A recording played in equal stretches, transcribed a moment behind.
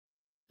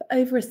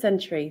over a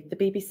century, the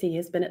BBC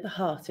has been at the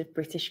heart of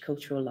British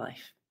cultural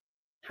life.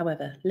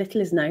 However,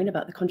 little is known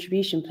about the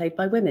contribution played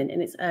by women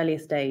in its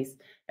earliest days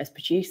as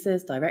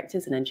producers,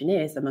 directors and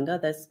engineers, among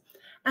others,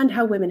 and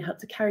how women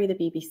helped to carry the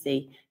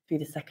BBC through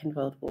the Second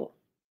World War.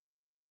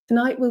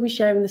 Tonight, we'll be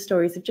sharing the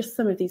stories of just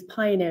some of these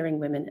pioneering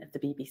women at the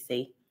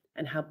BBC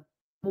and how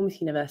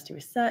Bournemouth University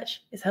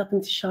research is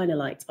helping to shine a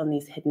light on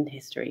these hidden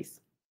histories.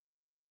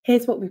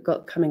 Here's what we've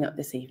got coming up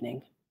this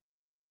evening.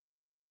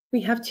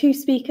 We have two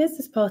speakers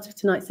as part of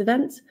tonight's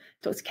event,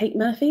 Dr. Kate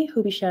Murphy,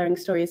 who'll be sharing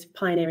stories of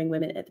pioneering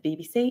women at the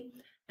BBC,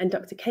 and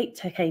Dr. Kate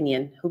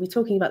Terkanian, who'll be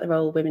talking about the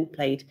role women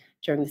played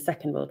during the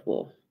Second World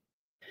War.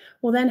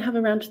 We'll then have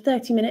around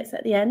 30 minutes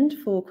at the end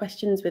for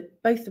questions with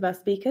both of our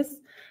speakers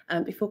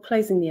before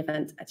closing the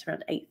event at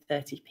around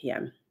 8:30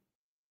 p.m.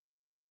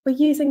 We're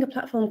using a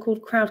platform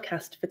called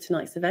Crowdcast for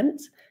tonight's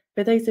event.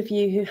 For those of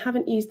you who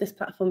haven't used this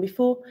platform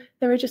before,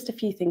 there are just a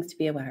few things to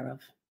be aware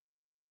of.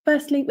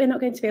 Firstly, we're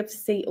not going to be able to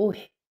see or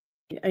hear.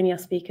 Only our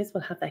speakers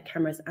will have their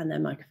cameras and their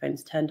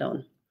microphones turned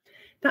on.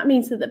 That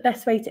means that the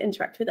best way to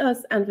interact with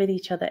us and with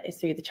each other is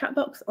through the chat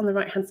box on the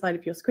right-hand side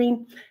of your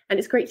screen. And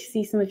it's great to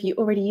see some of you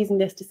already using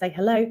this to say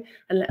hello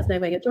and let us know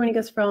where you're joining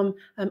us from,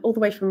 all the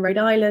way from Rhode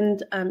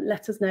Island.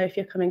 Let us know if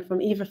you're coming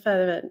from even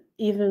further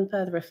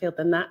afield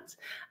than that.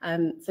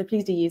 So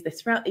please do use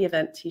this throughout the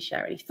event to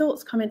share any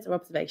thoughts, comments or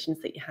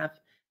observations that you have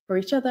for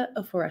each other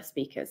or for our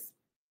speakers.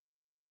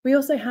 We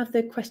also have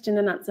the question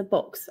and answer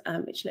box,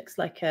 which looks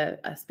like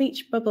a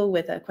speech bubble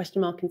with a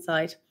question mark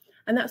inside.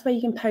 And that's where you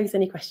can pose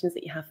any questions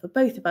that you have for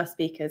both of our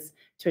speakers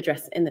to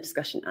address in the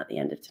discussion at the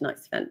end of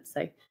tonight's event.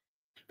 So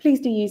please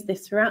do use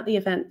this throughout the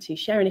event to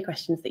share any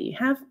questions that you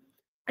have.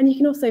 And you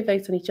can also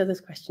vote on each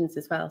other's questions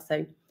as well.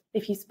 So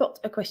if you spot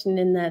a question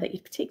in there that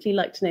you'd particularly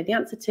like to know the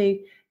answer to,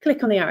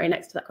 click on the arrow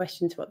next to that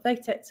question to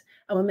upvote it,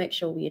 and we'll make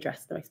sure we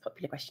address the most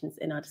popular questions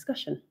in our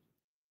discussion.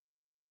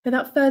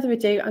 Without further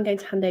ado, I'm going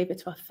to hand over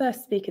to our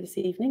first speaker this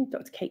evening,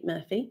 Dr. Kate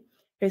Murphy,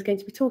 who is going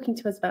to be talking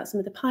to us about some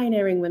of the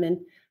pioneering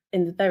women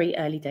in the very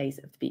early days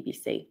of the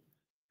BBC.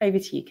 Over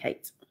to you,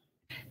 Kate.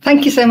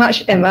 Thank you so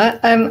much, Emma.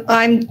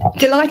 I'm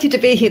delighted to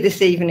be here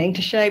this evening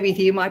to share with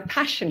you my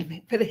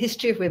passion for the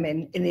history of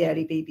women in the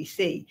early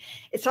BBC.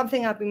 It's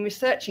something I've been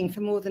researching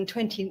for more than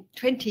 20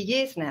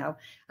 years now,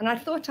 and I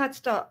thought I'd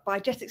start by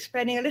just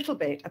explaining a little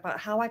bit about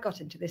how I got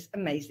into this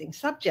amazing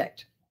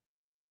subject.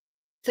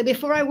 So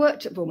before I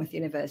worked at Bournemouth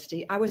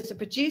University, I was a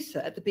producer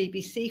at the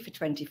BBC for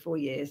 24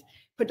 years,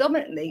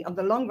 predominantly on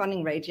the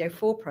long-running Radio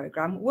 4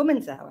 programme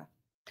Woman's Hour.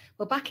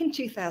 Well, back in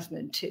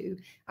 2002,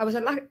 I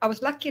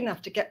was lucky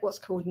enough to get what's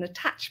called an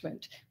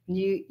attachment.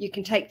 You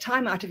can take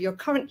time out of your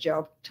current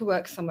job to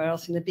work somewhere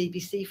else in the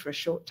BBC for a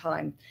short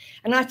time.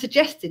 And I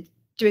suggested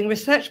doing a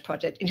research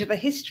project into the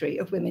history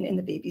of women in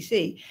the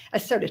BBC,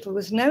 as so little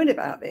was known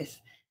about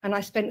this. And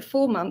I spent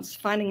 4 months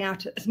finding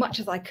out as much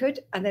as I could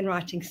and then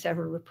writing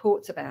several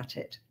reports about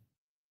it.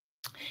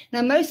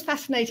 Now, most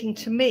fascinating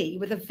to me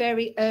were the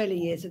very early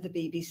years of the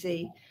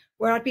BBC,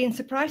 where I'd been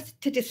surprised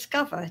to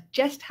discover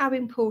just how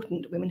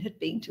important women had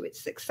been to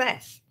its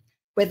success,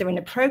 whether in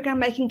a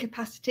programme-making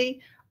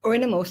capacity or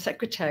in a more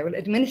secretarial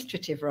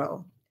administrative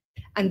role.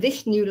 And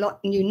this new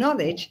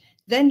knowledge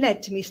then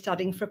led to me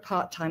studying for a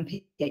part-time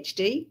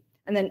PhD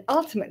and then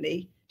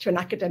ultimately to an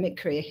academic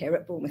career here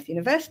at Bournemouth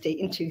University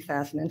in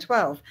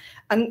 2012.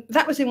 And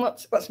that was in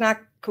what's now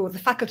called the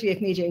Faculty of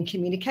Media and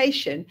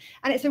Communication.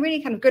 And it's a really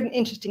kind of good and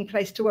interesting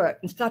place to work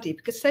and study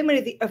because so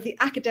many of the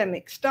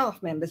academic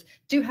staff members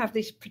do have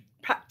these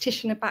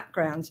practitioner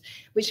backgrounds,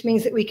 which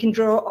means that we can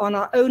draw on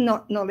our own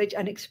knowledge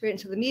and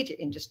experience of the media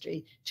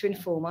industry to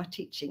inform our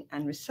teaching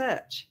and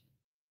research.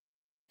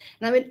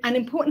 Now, an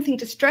important thing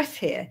to stress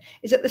here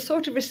is that the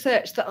sort of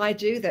research that I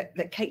do,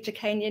 that Kate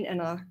Terkanian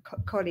and our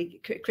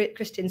colleague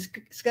Kristin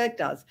Skirg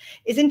does,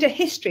 is into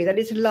history that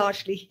is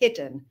largely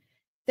hidden.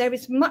 There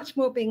is much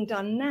more being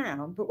done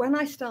now, but when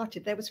I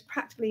started, there was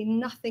practically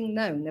nothing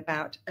known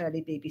about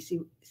early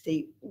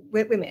BBC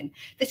women.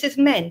 This has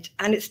meant,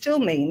 and it still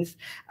means,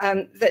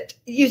 that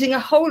using a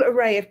whole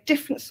array of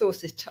different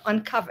sources to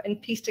uncover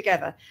and piece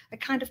together a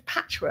kind of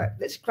patchwork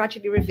that's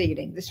gradually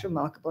revealing this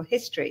remarkable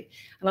history.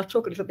 And I'll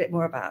talk a little bit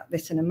more about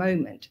this in a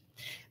moment.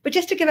 But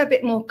just to give a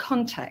bit more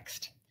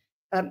context,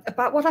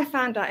 about what I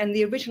found out in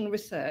the original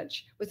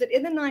research was that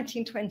in the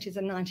 1920s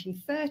and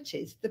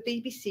 1930s, the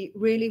BBC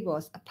really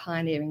was a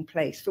pioneering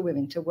place for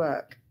women to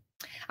work.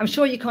 I'm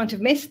sure you can't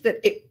have missed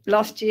that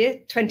last year,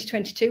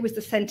 2022, was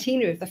the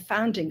centenary of the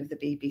founding of the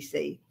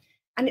BBC.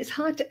 And it's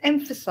hard to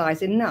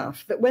emphasise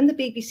enough that when the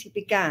BBC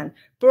began,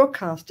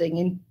 broadcasting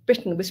in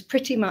Britain was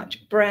pretty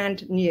much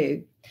brand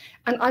new.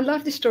 And I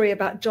love the story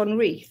about John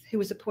Reith, who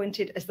was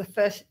appointed as the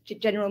first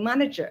general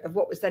manager of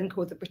what was then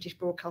called the British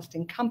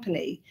Broadcasting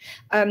Company.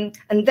 And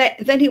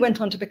then he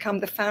went on to become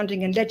the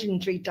founding and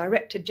legendary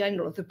Director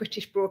General of the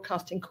British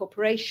Broadcasting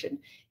Corporation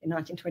in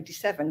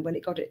 1927, when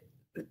it got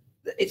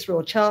its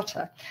Royal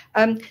Charter.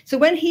 So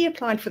when he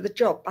applied for the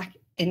job back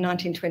in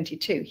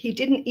 1922, he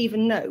didn't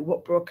even know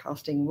what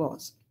broadcasting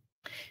was.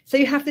 So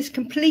you have this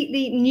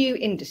completely new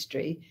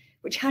industry,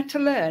 which had to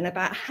learn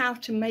about how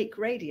to make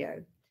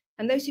radio.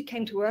 And those who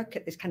came to work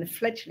at this kind of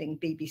fledgling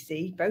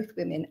BBC, both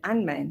women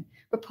and men,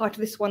 were part of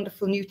this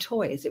wonderful new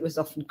toy, as it was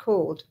often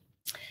called.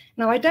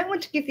 Now, I don't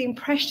want to give the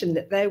impression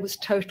that there was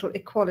total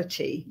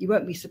equality. You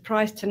won't be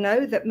surprised to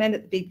know that men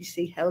at the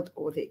BBC held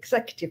all the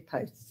executive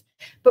posts,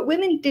 but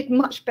women did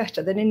much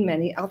better than in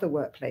many other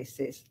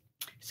workplaces.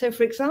 So,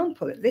 for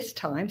example, at this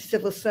time,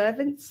 civil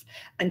servants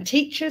and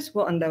teachers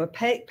were on lower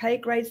pay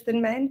grades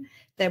than men.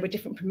 There were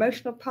different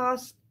promotional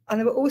paths, and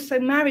there were also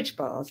marriage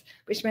bars,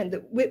 which meant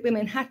that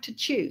women had to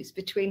choose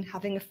between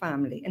having a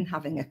family and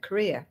having a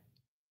career.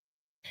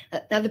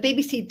 Now, the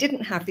BBC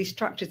didn't have these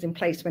structures in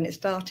place when it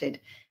started,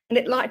 and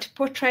it liked to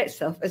portray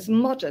itself as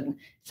modern.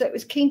 So it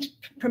was keen to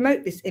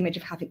promote this image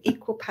of having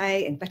equal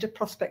pay and better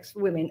prospects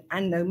for women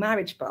and no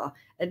marriage bar,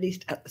 at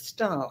least at the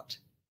start.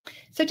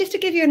 So just to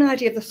give you an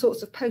idea of the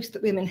sorts of posts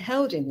that women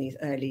held in these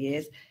early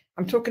years,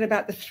 I'm talking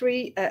about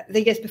the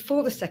years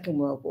before the Second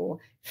World War,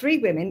 3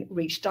 women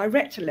reached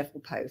director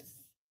level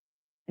posts.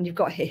 And you've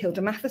got here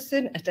Hilda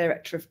Matheson as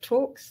Director of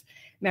Talks,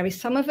 Mary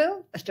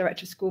Somerville as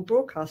Director of School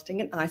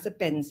Broadcasting, and Isa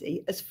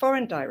Benzie as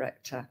Foreign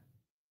Director.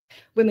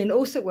 Women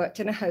also worked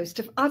in a host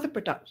of other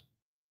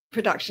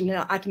production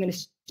and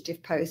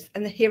administrative posts,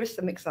 and here are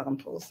some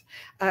examples.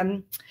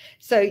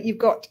 So you've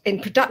got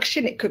in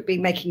production, it could be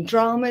making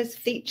dramas,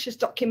 features,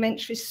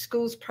 documentaries,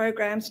 schools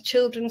programmes,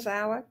 children's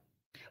hour.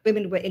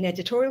 Women were in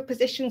editorial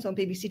positions on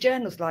BBC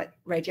journals like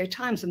Radio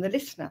Times and The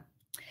Listener.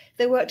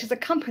 They worked as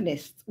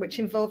accompanists, which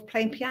involved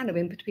playing piano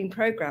in between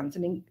programmes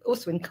and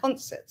also in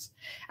concerts.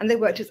 And they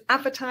worked as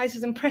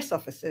advertisers and press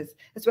officers,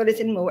 as well as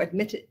in more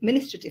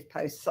administrative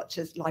posts, such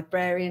as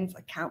librarians,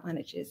 account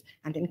managers,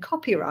 and in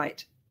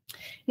copyright.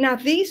 Now,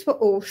 these were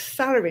all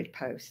salaried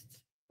posts.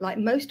 Like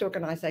most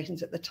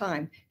organisations at the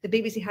time, the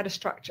BBC had a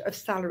structure of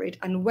salaried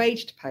and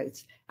waged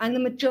posts, and the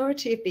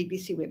majority of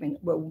BBC women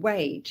were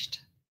waged.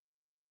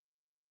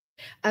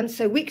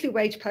 So weekly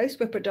wage posts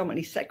were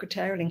predominantly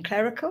secretarial and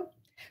clerical,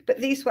 but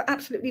these were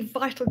absolutely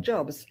vital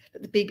jobs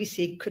that the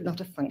BBC could not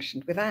have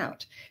functioned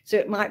without. So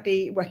it might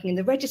be working in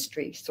the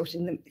registry,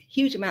 sorting the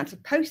huge amounts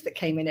of post that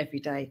came in every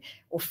day,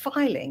 or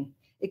filing.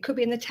 It could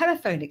be in the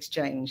telephone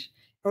exchange,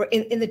 or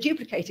in the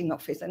duplicating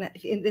office. And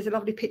there's a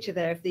lovely picture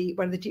there of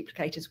one of the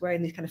duplicators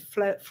wearing these kind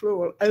of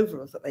floral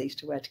overalls that they used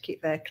to wear to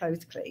keep their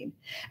clothes clean.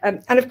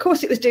 And of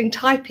course, it was doing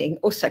typing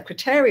or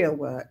secretarial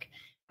work.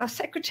 Now,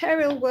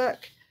 secretarial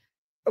work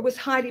was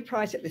highly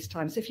prized at this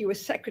time. So if you were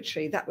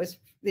secretary, that was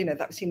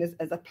seen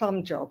as a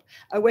plum job.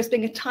 Whereas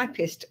being a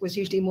typist was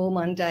usually more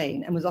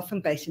mundane and was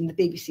often based in the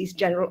BBC's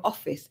general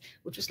office,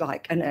 which was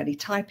like an early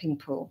typing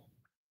pool.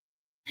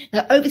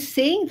 Now,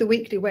 overseeing the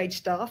weekly wage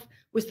staff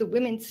was the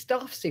Women's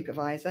Staff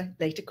Supervisor,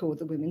 later called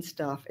the Women's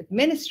Staff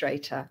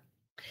Administrator.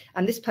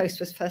 And this post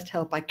was first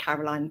held by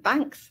Caroline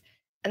Banks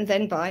and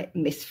then by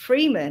Miss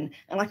Freeman.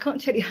 And I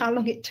can't tell you how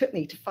long it took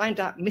me to find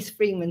out Miss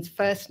Freeman's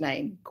first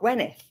name,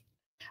 Gwyneth.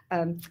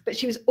 But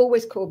she was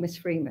always called Miss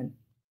Freeman.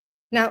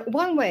 Now,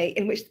 one way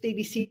in which the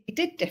BBC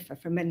did differ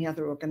from many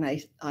other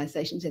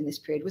organisations in this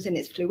period was in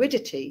its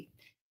fluidity.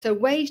 So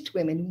waged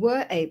women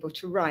were able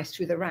to rise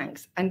through the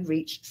ranks and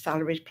reach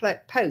salaried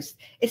posts,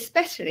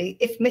 especially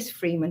if Miss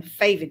Freeman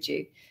favoured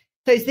you.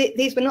 So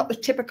these were not the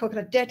typical kind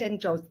of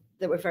dead-end jobs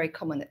that were very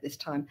common at this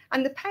time.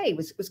 And the pay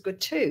was good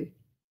too.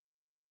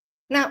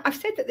 Now, I've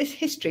said that this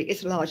history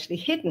is largely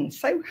hidden.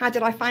 So how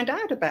did I find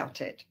out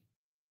about it?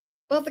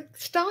 Well, the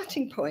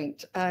starting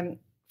point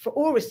for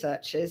all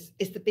researchers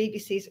is the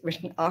BBC's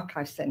Written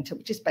Archive Centre,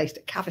 which is based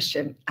at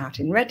Caversham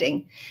out in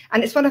Reading.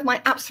 And it's one of my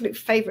absolute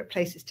favourite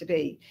places to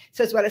be.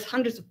 So as well as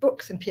hundreds of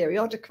books and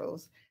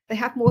periodicals, they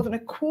have more than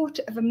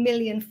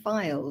 250,000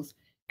 files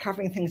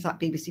covering things like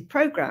BBC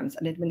programmes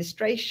and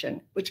administration,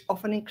 which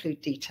often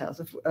include details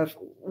of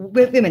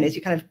women. As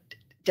you kind of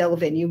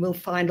delve in, you will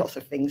find lots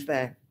of things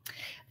there.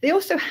 They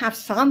also have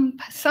some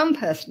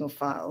personal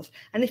files.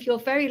 And if you're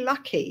very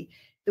lucky,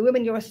 the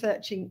women you're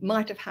researching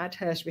might have had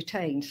hers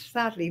retained.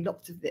 Sadly,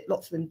 lots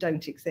of them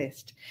don't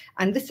exist.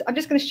 And this, I'm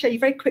just going to show you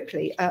very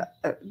quickly a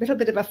little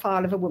bit of a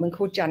file of a woman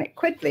called Janet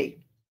Quigley.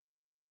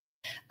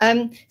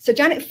 So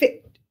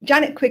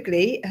Janet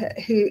Quigley,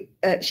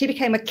 she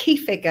became a key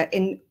figure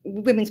in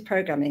women's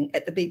programming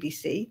at the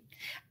BBC.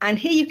 And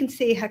here you can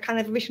see her kind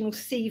of original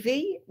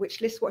CV, which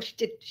lists what she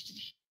did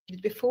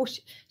before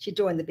she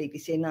joined the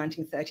BBC in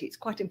 1930. It's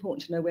quite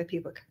important to know where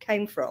people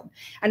came from.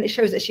 And it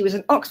shows that she was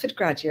an Oxford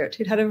graduate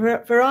who'd had a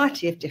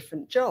variety of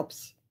different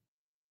jobs.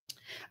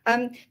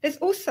 There's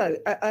also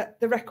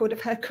the record of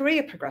her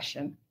career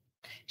progression.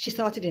 She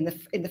started in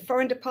the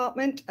Foreign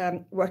Department,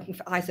 working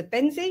for Isa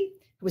Benzie,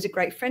 who was a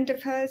great friend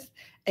of hers.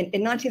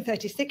 In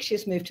 1936, she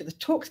was moved to the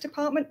Talks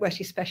Department, where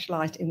she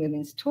specialised in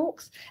women's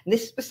talks. And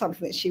this was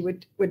something that she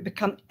would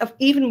become of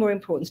even more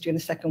importance during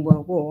the Second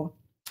World War.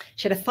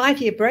 She had a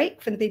 5-year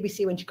break from the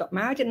BBC when she got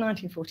married in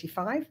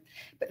 1945,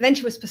 but then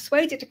she was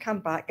persuaded to come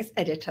back as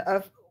editor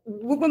of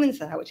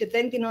Women's Hour, which had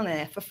then been on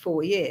air for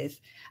 4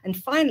 years. And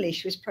finally,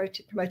 she was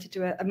promoted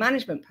to a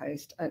management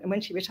post. And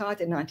when she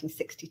retired in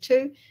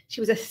 1962,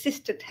 she was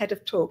assistant head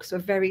of talks, so a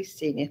very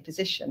senior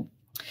position.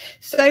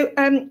 So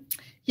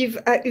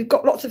You've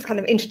got lots of kind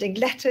of interesting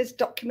letters,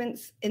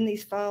 documents in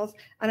these files,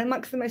 and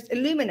amongst the most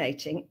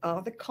illuminating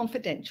are the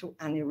confidential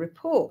annual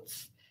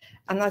reports.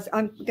 And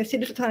I'm going to see a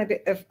little tiny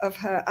bit of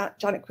her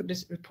Janet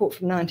Quidler's report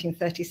from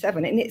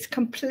 1937, and it's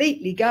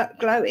completely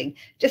glowing.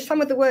 Just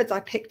some of the words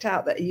I picked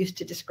out that are used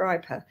to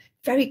describe her: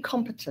 very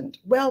competent,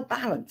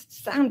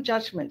 well-balanced, sound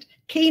judgment,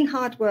 keen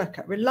hard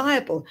worker,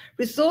 reliable,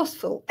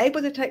 resourceful,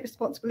 able to take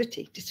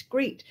responsibility,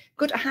 discreet,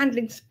 good at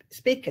handling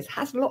speakers,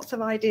 has lots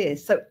of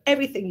ideas. So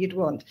everything you'd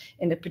want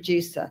in a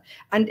producer.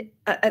 And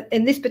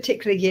in this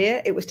particular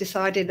year, it was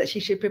decided that she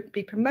should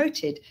be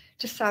promoted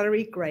to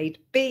salary grade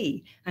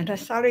B. And her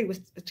salary was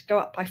to go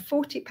up by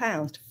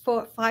 £40 to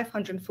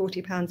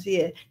 £540 a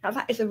year. Now,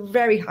 that is a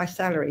very high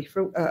salary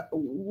for a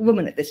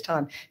woman at this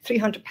time.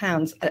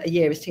 £300 a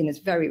year is seen as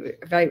very,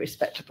 very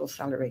respectable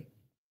salary.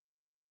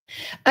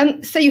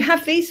 So you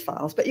have these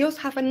files, but you also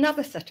have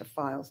another set of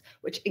files,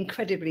 which are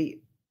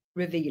incredibly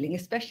revealing,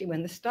 especially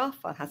when the staff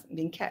file hasn't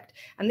been kept.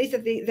 And these are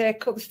they're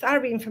called the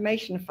salary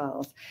information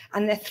files,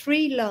 and they're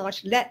 3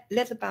 large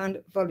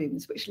leather-bound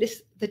volumes which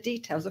list the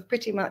details of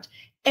pretty much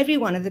every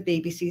one of the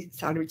BBC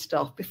salaried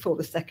staff before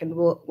the Second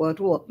World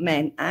War,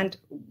 men and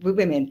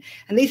women.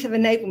 And these have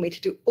enabled me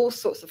to do all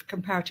sorts of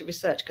comparative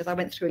research, because I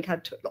went through and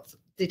had took lots of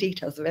the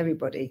details of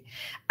everybody.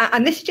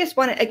 And this is just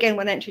one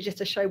entry just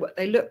to show what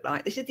they look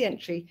like. This is the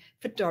entry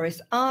for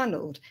Doris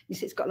Arnold. You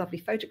see it's got a lovely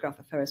photograph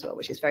of her as well,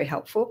 which is very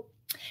helpful.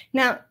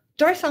 Now,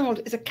 Doris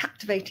Arnold is a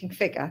captivating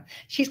figure.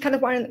 She's kind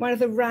of one of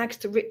the rags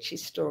to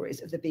riches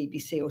stories of the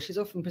BBC, or she's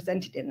often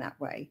presented in that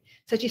way.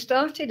 So she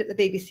started at the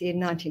BBC in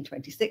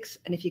 1926,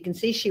 and if you can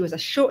see, she was a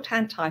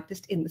shorthand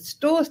typist in the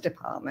stores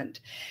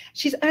department.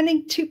 She's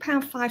earning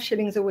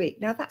 £2.05 a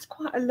week. Now, that's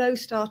quite a low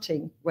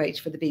starting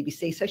wage for the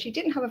BBC, so she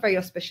didn't have a very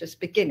auspicious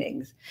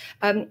beginnings.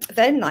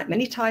 Then, like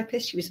many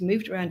typists, she was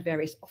moved around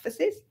various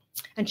offices,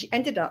 and she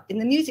ended up in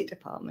the music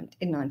department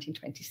in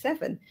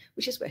 1927,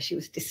 which is where she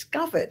was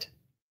discovered.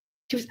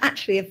 She was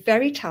actually a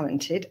very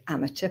talented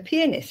amateur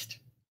pianist.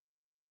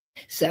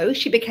 So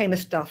she became a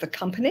staff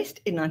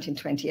accompanist in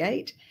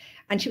 1928,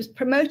 and she was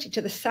promoted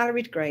to the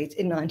salaried grades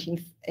in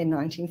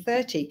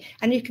 1930.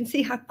 And you can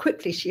see how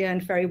quickly she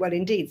earned very well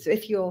indeed. So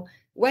if your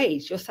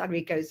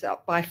salary goes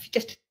up by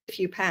just a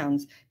few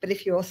pounds, but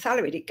if you're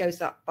salaried, it goes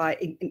up by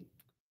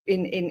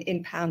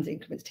in pounds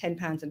increments,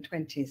 £10 and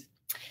 20s.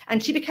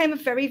 And she became a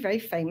very, very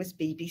famous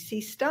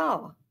BBC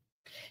star.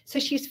 So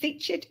she's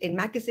featured in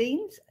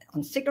magazines,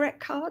 on cigarette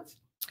cards.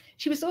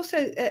 She was also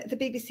the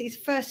BBC's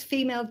first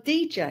female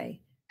DJ.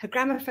 Her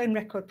gramophone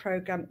record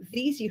programme,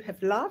 These You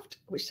Have Loved,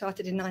 which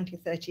started in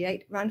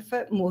 1938, ran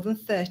for more than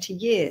 30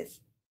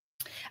 years.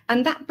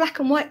 And that black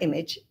and white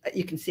image that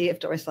you can see of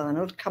Doris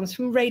Arnold comes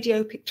from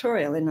Radio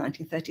Pictorial in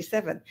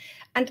 1937.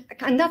 And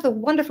another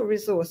wonderful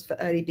resource for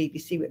early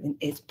BBC women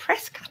is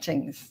press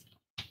cuttings.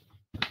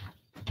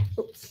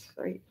 Oops,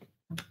 sorry.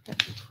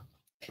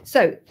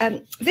 So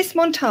this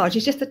montage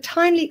is just a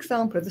tiny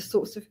example of the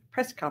sorts of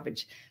press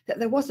coverage that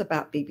there was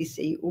about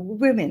BBC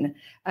women.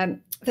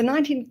 The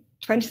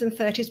 1920s and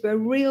 30s were a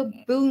real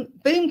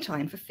boom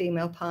time for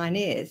female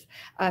pioneers.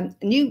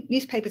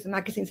 Newspapers and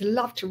magazines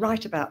loved to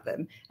write about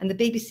them, and the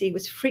BBC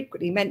was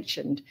frequently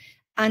mentioned.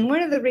 And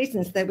one of the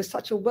reasons there was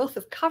such a wealth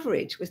of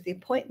coverage was the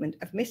appointment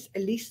of Miss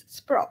Elise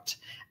Sprott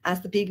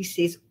as the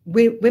BBC's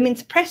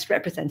women's press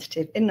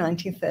representative in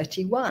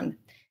 1931.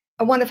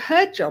 And one of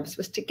her jobs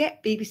was to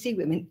get BBC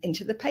women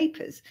into the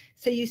papers.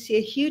 So you see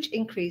a huge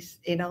increase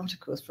in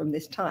articles from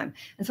this time.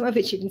 And some of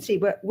which you can see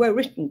were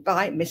written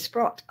by Miss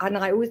Sprott. And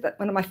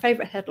one of my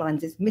favourite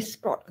headlines is Miss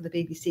Sprott of the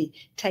BBC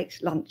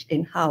takes lunch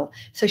in Hull.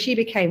 So she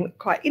became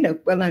quite,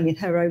 well known in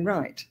her own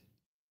right.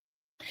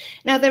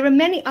 Now, there are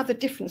many other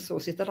different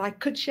sources that I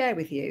could share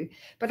with you,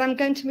 but I'm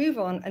going to move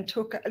on and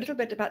talk a little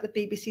bit about the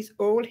BBC's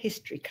oral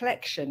history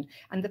collection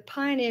and the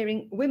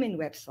pioneering women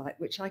website,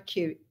 which I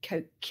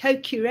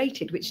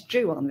co-curated, which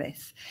drew on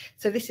this.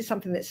 So this is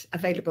something that's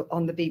available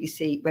on the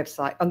BBC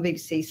website, on the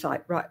BBC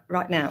site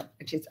right now,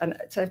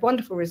 it's a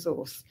wonderful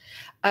resource.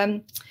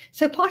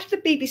 So part of the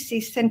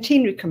BBC's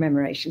centenary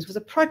commemorations was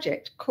a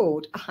project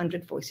called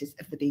 100 Voices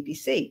of the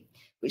BBC,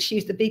 which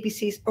used the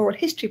BBC's oral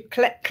history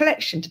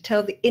collection to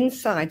tell the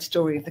inside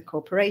story of the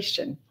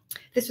corporation.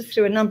 This was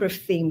through a number of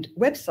themed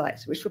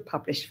websites, which were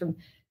published from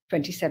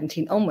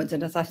 2017 onwards.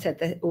 And as I said,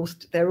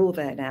 they're all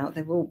there now.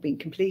 They've all been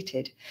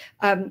completed.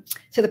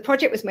 So the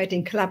project was made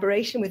in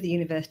collaboration with the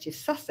University of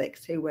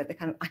Sussex, who were the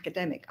kind of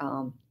academic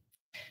arm.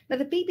 Now,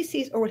 the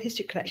BBC's oral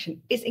history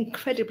collection is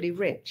incredibly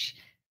rich.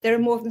 There are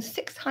more than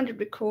 600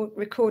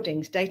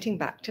 recordings dating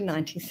back to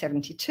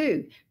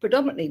 1972,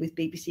 predominantly with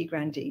BBC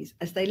grandees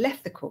as they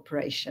left the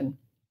corporation.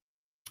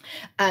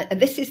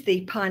 And this is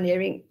the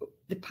pioneering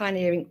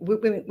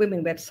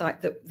women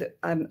website that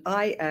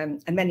I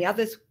and many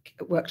others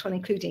worked on,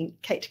 including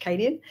Kate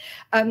Terkanian.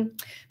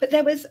 But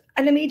there was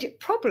an immediate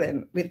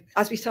problem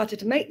as we started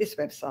to make this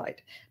website,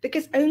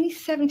 because only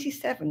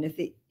 77 of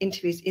the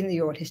interviews in the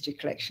oral history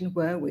collection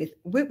were with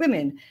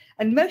women,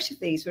 and most of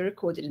these were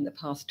recorded in the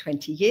past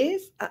 20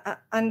 years,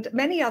 and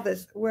many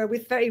others were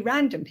with very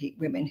random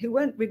women who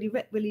weren't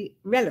really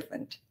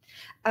relevant.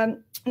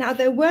 Now,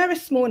 there were a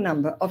small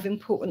number of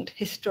important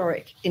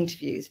historic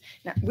interviews.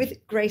 Now,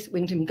 with Grace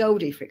Wyndham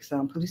Goldie, for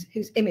example,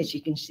 whose image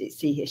you can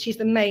see here. She's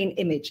the main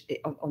image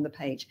on the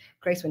page,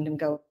 Grace Wyndham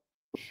Goldie.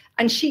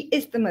 And she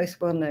is the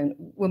most well-known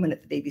woman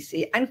at the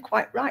BBC, and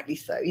quite rightly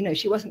so. You know,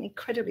 she was an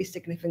incredibly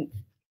significant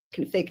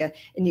figure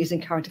in news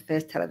and current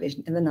affairs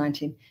television in the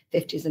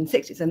 1950s and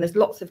 60s. And there's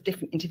lots of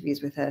different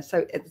interviews with her.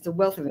 So there's a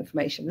wealth of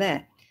information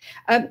there.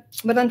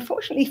 But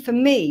unfortunately for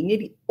me,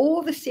 nearly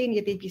all the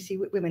senior BBC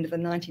women of the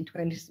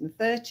 1920s and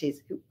 30s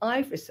who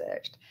I've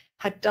researched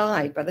had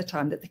died by the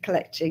time that the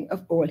collecting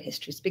of oral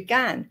histories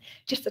began.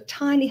 Just a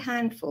tiny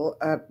handful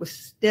was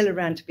still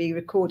around to be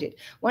recorded.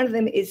 One of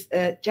them is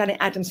Janet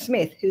Adams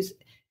Smith, whose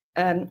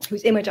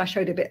image I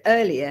showed a bit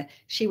earlier.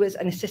 She was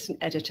an assistant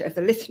editor of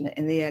The Listener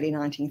in the early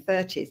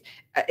 1930s.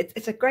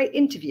 It's a great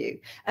interview.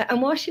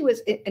 And while she was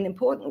an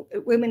important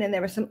woman, and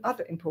there were some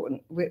other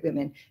important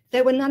women,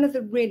 there were none of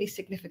the really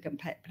significant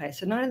players.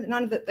 So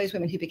none of those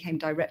women who became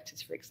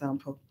directors, for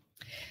example.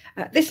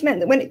 This meant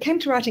that when it came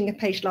to writing a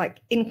page like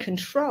In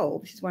Control,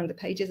 this is one of the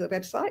pages of the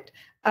website,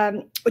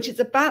 which is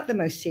about the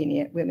most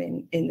senior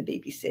women in the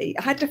BBC,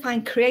 I had to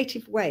find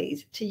creative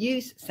ways to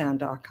use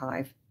Sound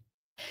Archive.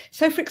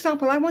 So, for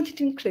example, I wanted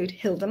to include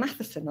Hilda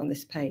Matheson on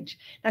this page.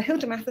 Now,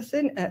 Hilda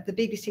Matheson, the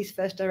BBC's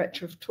first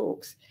director of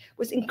talks,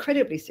 was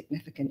incredibly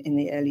significant in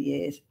the early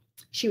years.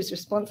 She was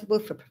responsible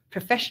for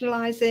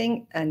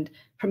professionalising and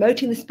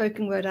promoting the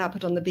spoken word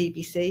output on the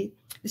BBC.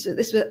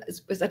 This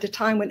was at a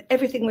time when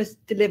everything was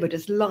delivered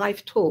as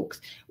live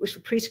talks, which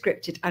were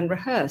pre-scripted and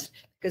rehearsed,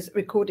 because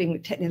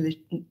recording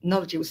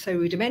technology was so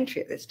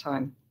rudimentary at this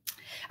time.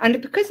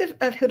 And because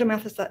of Hilda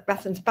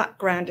Matheson's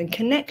background and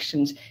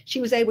connections,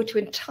 she was able to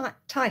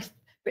entice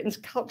Britain's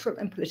cultural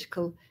and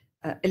political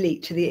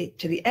elite to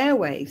the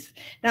airwaves.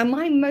 Now,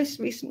 my most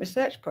recent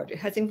research project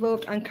has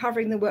involved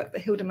uncovering the work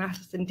that Hilda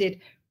Matheson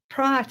did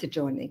prior to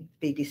joining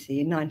the BBC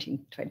in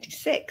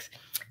 1926.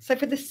 So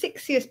for the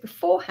 6 years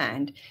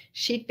beforehand,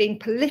 she'd been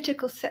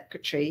political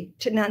secretary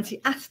to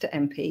Nancy Astor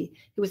MP,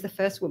 who was the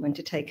first woman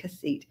to take her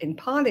seat in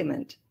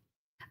Parliament.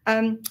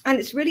 And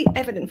it's really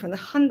evident from the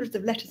hundreds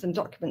of letters and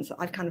documents that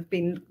I've kind of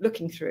been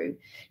looking through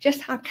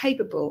just how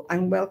capable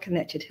and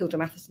well-connected Hilda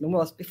Matheson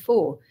was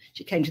before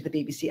she came to the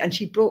BBC, and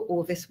she brought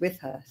all this with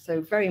her,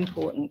 so very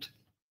important.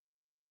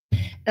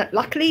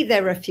 Luckily,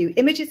 there are a few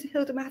images of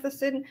Hilda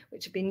Matheson,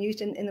 which have been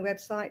used in the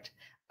website,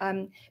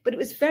 but it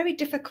was very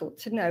difficult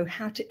to know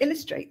how to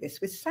illustrate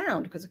this with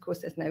sound, because, of course,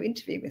 there's no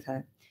interview with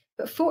her.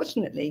 But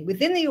fortunately,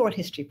 within the Oral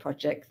History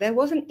Project, there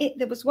was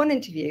one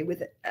interview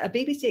with a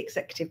BBC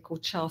executive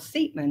called Charles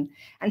Seatman,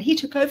 and he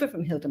took over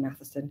from Hilda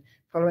Matheson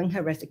following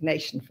her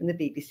resignation from the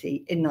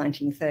BBC in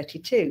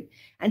 1932.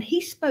 And he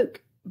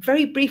spoke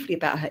very briefly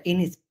about her in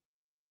his...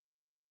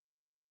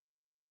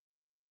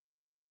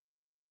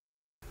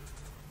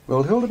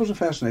 Well, Hilda was a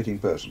fascinating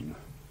person.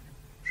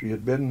 She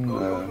had been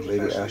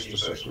Lady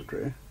Astor's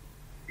secretary.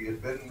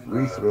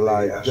 Ruth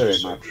relied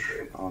very much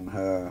on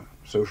her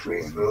social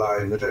and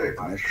political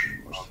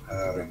connections,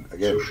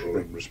 to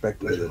bring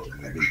respectability to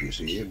the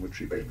BBC, in which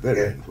she was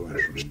very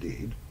influential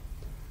indeed.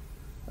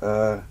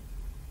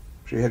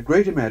 She had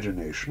great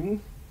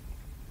imagination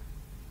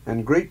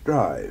and great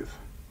drive.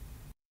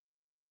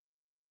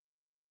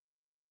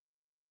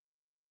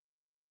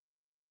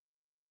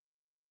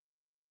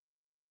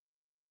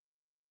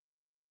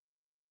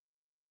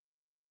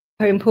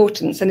 Her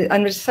importance, and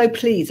I'm so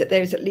pleased that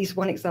there is at least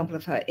one example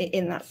of her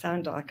in that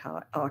sound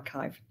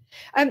archive.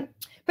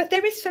 But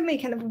there is, for me,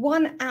 kind of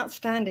one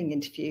outstanding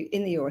interview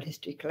in the Oral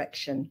History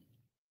collection.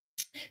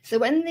 So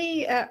when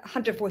the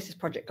 100 Voices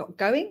project got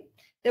going,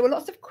 there were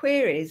lots of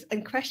queries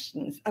and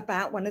questions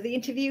about one of the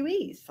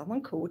interviewees,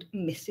 someone called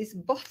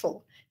Mrs.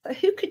 Bottle. So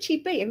who could she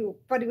be?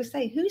 Everybody was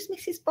saying, who's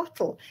Mrs.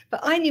 Bottle?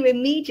 But I knew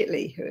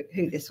immediately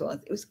who this was.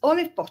 It was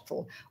Olive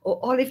Bottle, or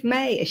Olive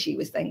May, as she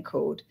was then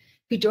called,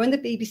 who joined the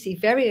BBC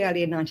very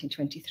early in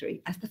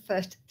 1923 as the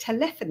first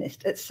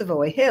telephonist at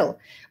Savoy Hill,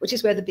 which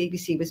is where the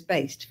BBC was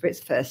based for its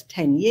first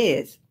 10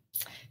 years.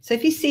 So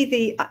if you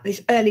see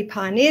this early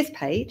pioneers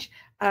page,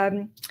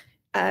 and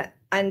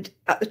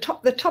at the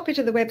top bit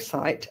of the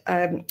website,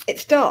 it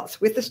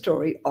starts with the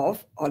story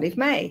of Olive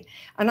May.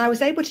 And I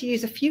was able to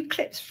use a few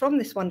clips from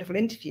this wonderful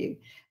interview.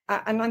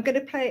 And I'm going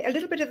to play a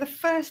little bit of the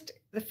first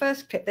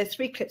clip. There's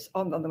 3 clips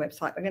on the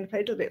website. I'm going to play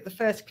a little bit of the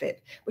first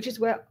clip, which is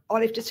where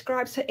Olive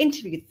describes her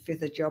interview for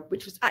the job,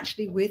 which was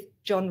actually with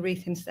John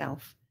Reith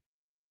himself.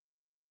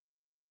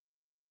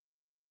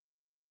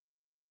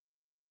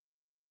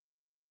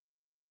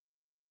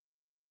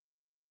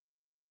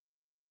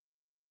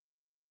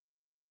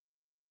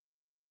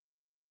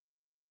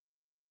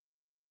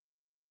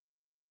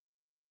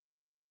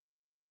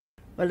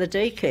 Well, the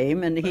day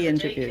came and he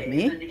interviewed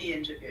me.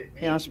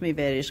 He asked me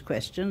various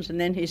questions,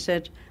 and then he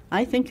said,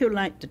 I think you'll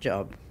like the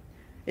job.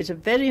 It's a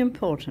very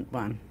important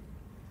one.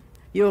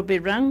 You'll be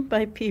rung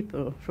by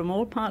people from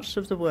all parts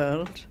of the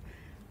world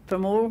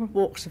from all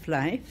walks of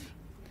life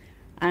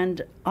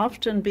and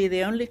often be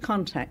the only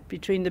contact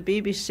between the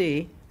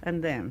BBC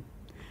and them.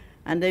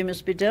 And they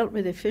must be dealt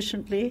with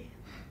efficiently,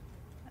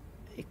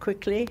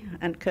 quickly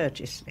and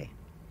courteously,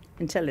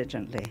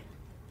 intelligently.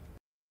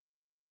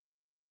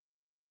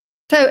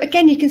 So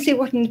again, you can see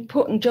what an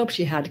important job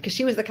she had, because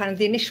she was the kind of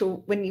the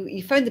initial, when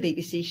you phoned the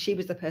BBC, she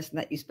was the person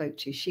that you spoke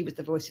to. She was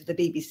the voice of the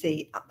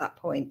BBC at that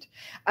point.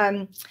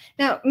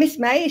 Now, Miss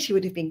May, as she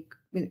would have been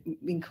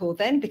called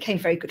then, became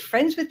very good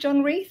friends with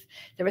John Reith.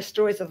 There are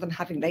stories of them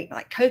having late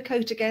night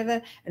cocoa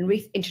together and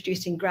Reith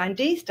introducing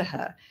grandees to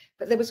her.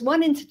 But there was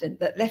one incident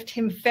that left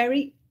him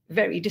very,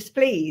 very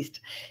displeased.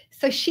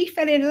 So she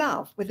fell in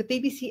love with a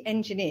BBC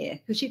engineer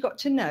who she got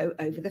to know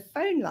over the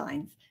phone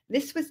lines.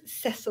 This was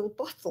Cecil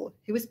Bottle,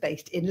 who was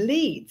based in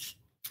Leeds.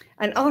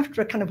 And after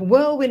a kind of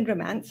whirlwind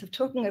romance of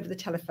talking over the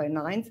telephone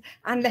lines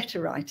and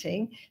letter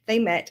writing, they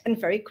met and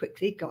very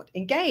quickly got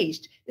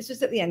engaged. This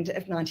was at the end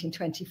of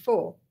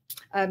 1924.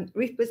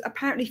 Reith was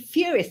apparently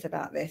furious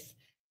about this,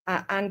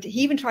 and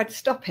he even tried to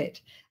stop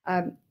it.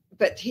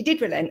 But he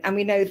did relent, and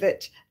we know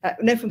that,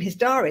 know from his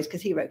diaries,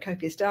 because he wrote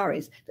copious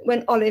diaries, that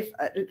when Olive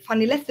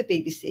finally left the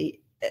BBC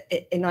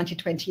in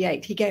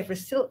 1928, he gave her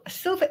a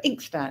silver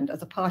inkstand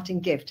as a parting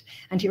gift,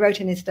 and he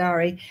wrote in his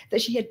diary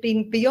that she had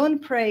been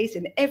beyond praise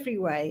in every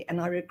way, and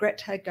I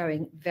regret her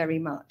going very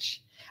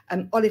much.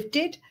 Olive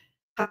did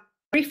have a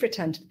brief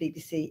return to the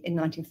BBC in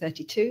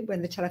 1932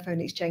 when the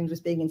telephone exchange was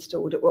being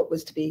installed at what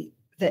was to be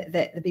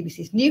the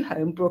BBC's new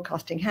home,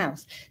 Broadcasting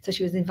House, so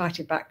she was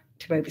invited back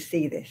to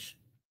oversee this.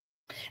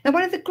 Now,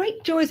 one of the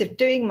great joys of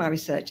doing my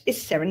research is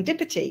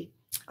serendipity.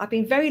 I've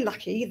been very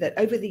lucky that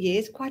over the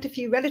years, quite a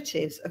few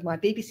relatives of my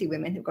BBC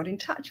women have got in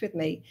touch with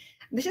me.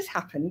 This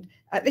happened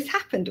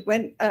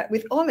when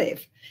with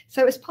Olive.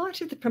 So as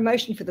part of the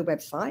promotion for the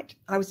website,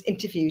 I was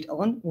interviewed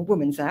on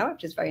Woman's Hour,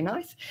 which is very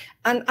nice.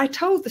 And I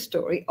told the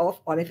story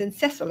of Olive and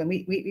Cecil, and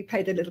we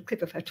played a little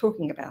clip of her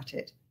talking about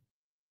it.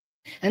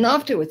 And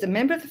afterwards, a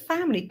member of the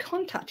family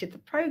contacted the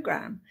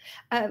programme.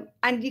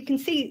 And you can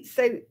see,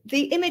 so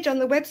the image on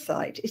the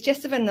website is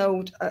just of an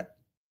old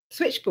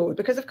switchboard,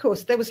 because of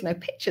course there was no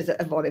pictures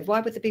of Olive.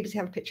 Why would the BBC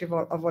have a picture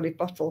of Olive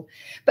Bottle?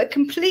 But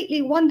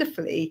completely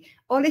wonderfully,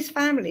 Olive's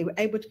family were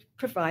able to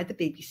provide the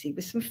BBC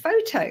with some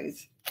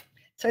photos.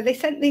 So they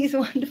sent these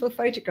wonderful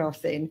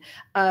photographs in.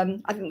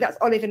 I think that's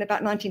Olive in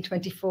about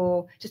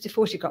 1924, just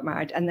before she got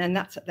married, and then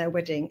that's at their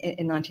wedding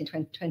in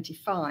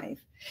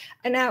 1925.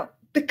 And now,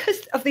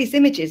 because these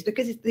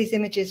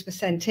images were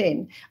sent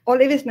in,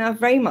 Olive is now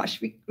very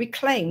much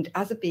reclaimed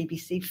as a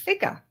BBC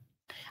figure.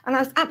 And I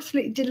was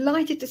absolutely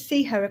delighted to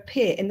see her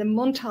appear in the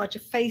montage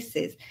of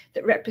faces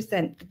that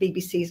represent the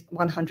BBC's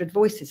 100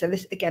 Voices. So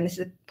this is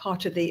a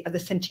part of the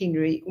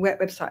centenary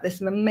website. There's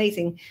some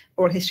amazing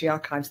oral history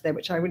archives there,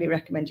 which I really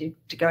recommend you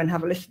to go and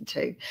have a listen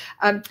to.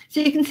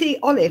 So you can see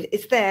Olive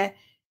is there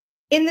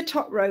in the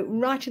top row,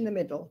 right in the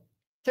middle.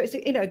 So it's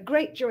a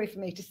great joy for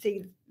me to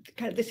see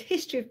kind of this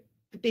history of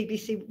the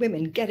BBC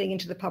women getting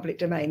into the public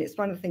domain. It's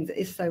one of the things that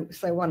is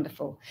so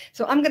wonderful.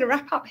 So I'm going to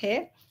wrap up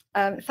here.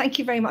 Thank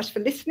you very much for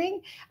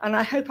listening, and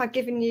I hope I've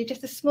given you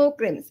just a small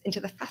glimpse into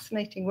the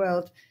fascinating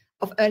world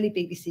of early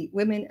BBC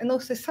women, and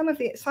also some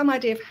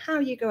idea of how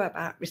you go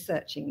about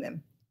researching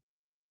them.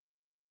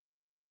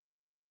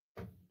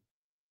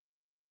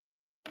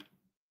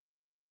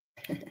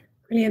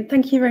 Brilliant.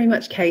 Thank you very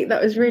much, Kate.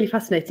 That was really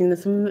fascinating.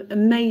 There's some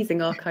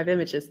amazing archive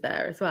images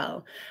there as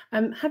well.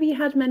 Have you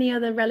had many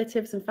other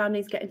relatives and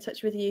families get in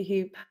touch with you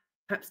who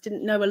perhaps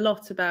didn't know a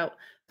lot about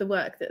the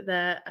work that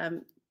their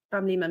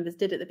family members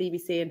did at the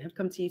BBC and have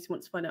come to you to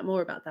want to find out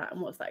more about that?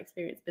 And what's that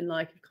experience been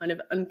like of kind of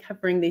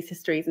uncovering these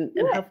histories and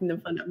helping them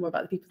find out more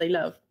about the people they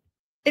love?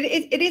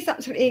 It is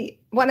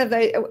absolutely one of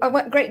those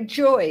great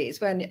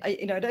joys when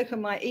I'd open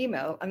my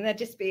email and there'd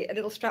just be a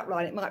little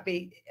strapline. It might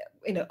be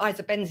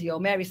Isa Benzie or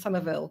Mary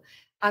Somerville,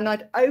 and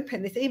I'd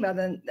open this email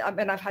and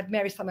I've had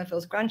Mary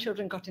Somerville's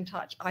grandchildren got in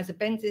touch. Isa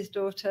Benzie's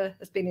daughter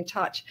has been in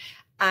touch,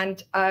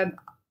 and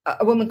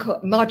a woman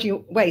called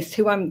Marjorie Wace,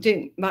 who I'm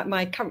doing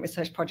my current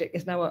research project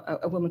is now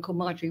a woman called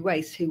Marjorie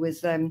Wace, who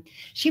was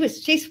she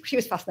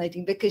was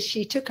fascinating because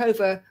she took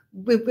over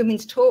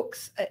women's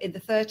talks in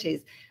the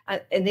 30s,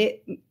 in the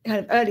kind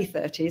of early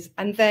 30s,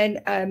 and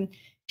then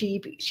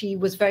she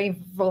was very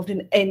involved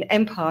in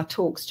empire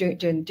talks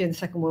during the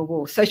Second World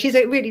War. So she's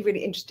a really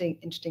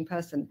interesting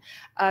person,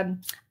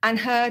 and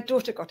her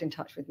daughter got in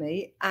touch with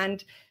me,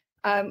 and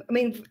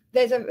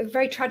there's a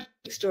very tragic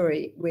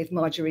story with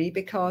Marjorie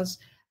because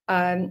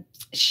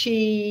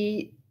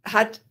she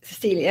had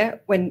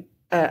Cecilia in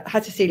I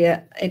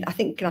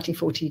think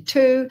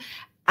 1942,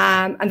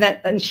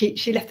 and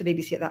she left the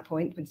BBC at that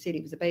point when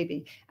Cecilia was a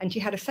baby, and she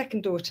had a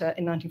second daughter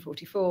in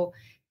 1944.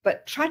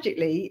 But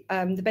tragically,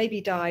 the baby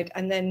died,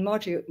 and then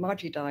Marjorie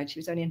died. She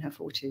was only in her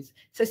 40s.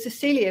 So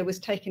Cecilia was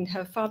taken.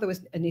 Her father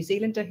was a New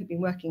Zealander who'd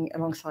been working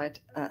alongside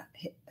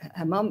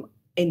her mum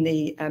in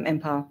the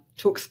Empire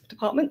Talks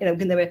department.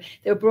 When they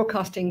were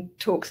broadcasting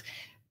talks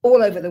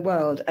all over the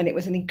world, and it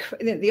was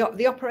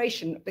the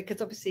operation,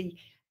 because obviously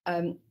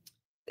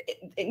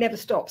it never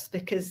stops,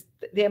 because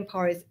the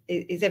empire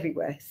is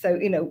everywhere. So,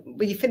 you know,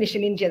 when you finish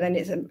in India, then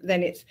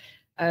it's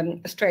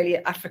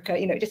Australia, Africa,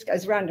 you know, it just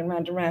goes round and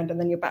round and round, and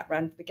then you're back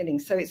round the beginning.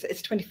 So it's a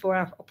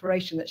 24-hour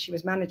operation that she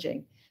was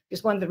managing.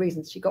 It's one of the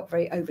reasons she got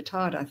very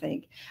overtired, I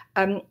think.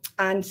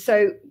 And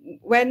so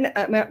when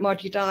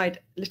Marjorie died,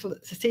 little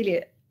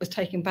Cecilia was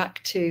taken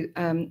back to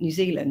New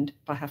Zealand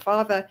by her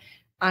father,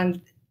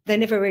 and they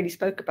never really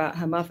spoke about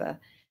her mother.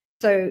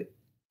 So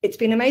it's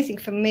been amazing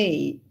for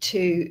me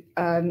to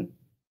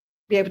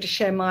be able to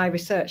share my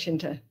research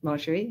into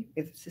Marjorie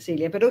with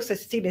Cecilia, but also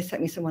Cecilia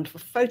sent me some wonderful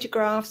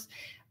photographs,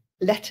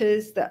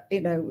 letters that, you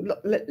know,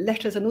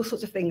 letters and all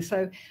sorts of things.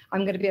 So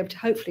I'm going to be able to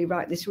hopefully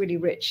write this really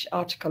rich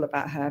article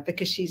about her,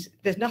 because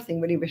there's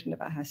nothing really written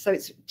about her. So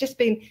it's just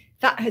been,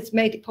 that has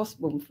made it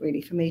possible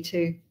really for me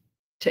to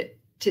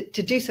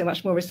do so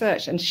much more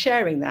research and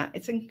sharing that.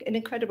 It's an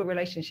incredible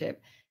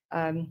relationship.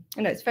 You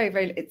know, it's very,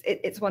 very,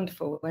 it's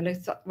wonderful, and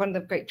it's one of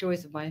the great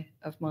joys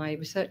of my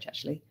research,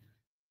 actually.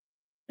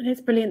 And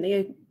it's brilliant that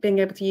you're being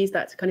able to use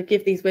that to kind of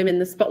give these women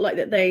the spotlight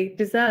that they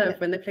deserve,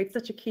 when they played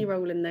such a key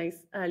role in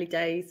those early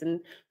days,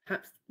 and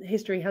perhaps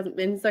history hasn't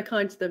been so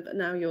kind to them, but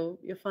now you're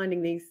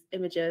finding these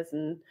images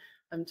and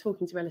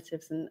talking to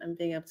relatives and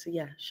being able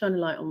to shine a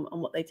light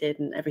on what they did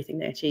and everything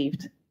they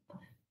achieved.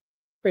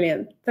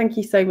 Brilliant. Thank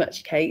you so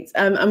much, Kate.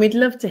 And we'd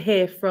love to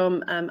hear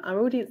from our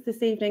audience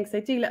this evening. So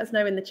do let us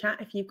know in the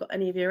chat if you've got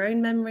any of your own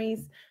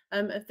memories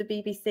of the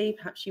BBC.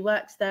 Perhaps you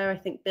worked there. I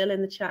think Bill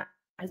in the chat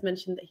has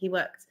mentioned that he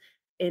worked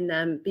in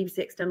BBC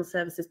External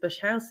Services Bush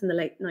House in the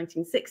late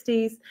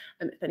 1960s.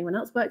 If anyone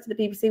else worked at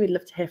the BBC, we'd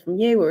love to hear from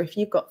you. Or if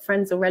you've got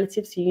friends or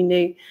relatives who you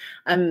knew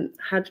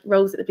had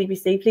roles at the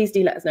BBC, please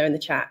do let us know in the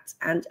chat.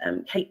 And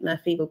Kate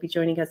Murphy will be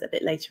joining us a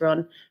bit later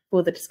on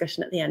for the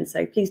discussion at the end.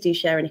 So please do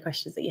share any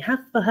questions that you have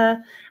for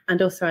her. And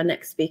also our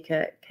next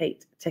speaker,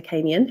 Kate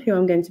Terkanian, who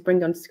I'm going to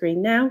bring on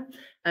screen now.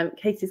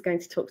 Kate is going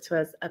to talk to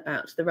us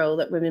about the role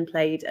that women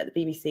played at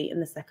the BBC in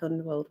the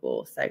Second World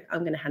War. So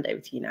I'm going to hand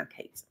over to you now,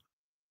 Kate.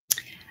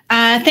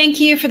 Thank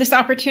you for this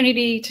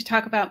opportunity to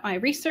talk about my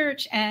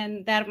research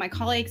and that of my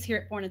colleagues here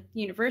at Bournemouth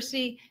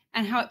University,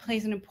 and how it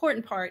plays an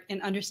important part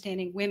in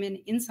understanding women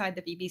inside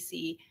the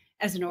BBC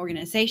as an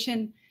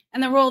organization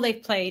and the role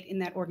they've played in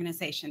that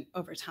organization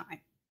over time.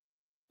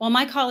 While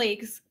my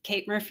colleagues,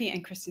 Kate Murphy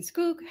and Kristen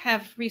Skoog,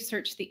 have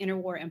researched the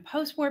interwar and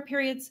post-war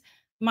periods,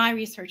 my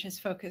research is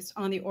focused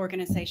on the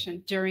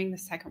organization during the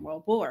Second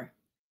World War.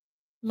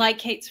 Like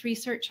Kate's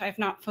research, I have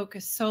not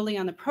focused solely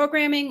on the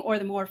programming or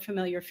the more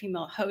familiar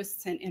female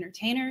hosts and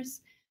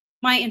entertainers.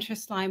 My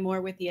interests lie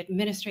more with the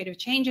administrative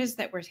changes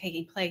that were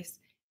taking place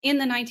in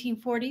the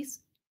 1940s.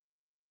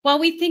 While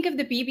we think of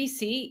the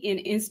BBC in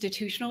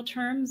institutional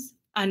terms,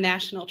 a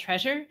national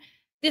treasure,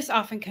 this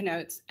often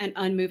connotes an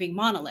unmoving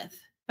monolith.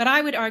 But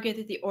I would argue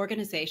that the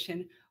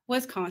organization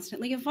was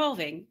constantly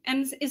evolving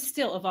and is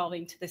still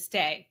evolving to this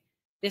day.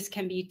 This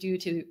can be due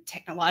to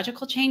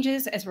technological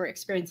changes, as we're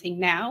experiencing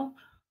now,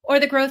 or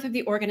the growth of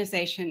the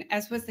organization,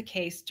 as was the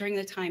case during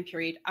the time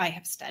period I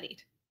have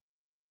studied.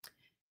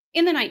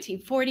 In the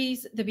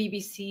 1940s, the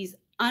BBC's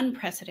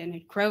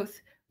unprecedented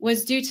growth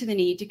was due to the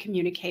need to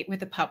communicate with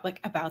the public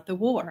about the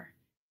war.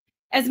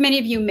 As many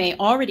of you may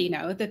already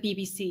know, the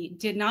BBC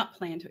did not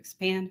plan to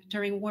expand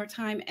during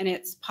wartime, and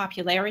its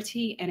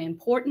popularity and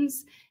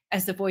importance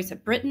as the voice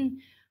of Britain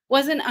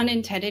was an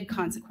unintended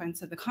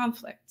consequence of the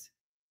conflict.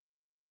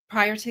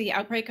 Prior to the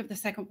outbreak of the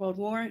Second World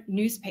War,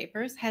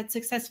 newspapers had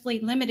successfully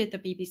limited the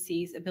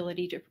BBC's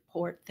ability to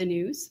report the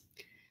news.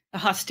 The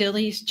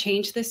hostilities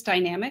changed this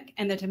dynamic,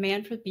 and the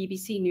demand for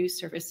BBC news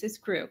services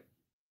grew.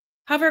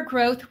 However,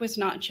 growth was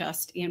not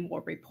just in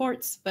war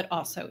reports, but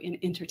also in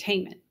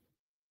entertainment.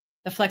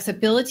 The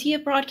flexibility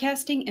of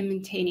broadcasting and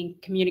maintaining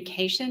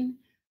communication,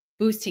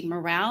 boosting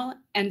morale,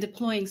 and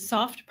deploying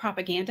soft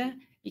propaganda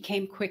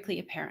became quickly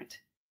apparent.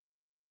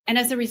 And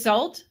as a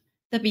result,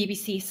 the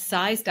BBC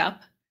sized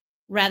up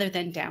rather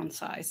than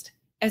downsized,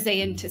 as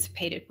they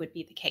anticipated would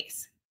be the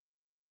case.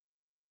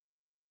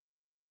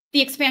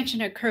 The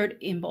expansion occurred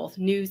in both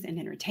news and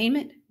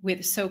entertainment,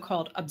 with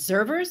so-called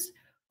observers,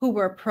 who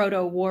were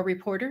proto-war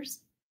reporters,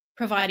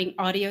 providing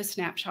audio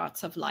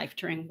snapshots of life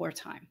during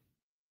wartime.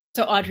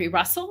 So Audrey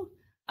Russell,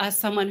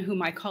 someone who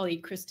my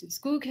colleague Kristen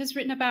Skoog has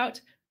written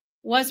about,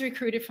 was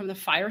recruited from the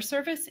fire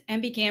service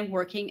and began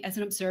working as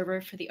an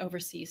observer for the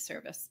overseas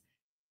service,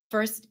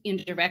 first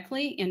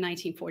indirectly in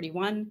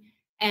 1941,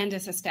 and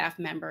as a staff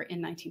member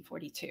in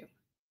 1942.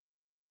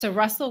 So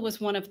Russell was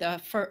one of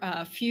the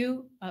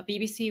few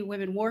BBC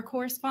women war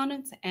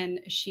correspondents,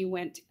 and she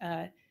went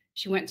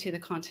to the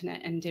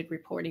continent and did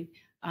reporting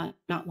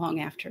not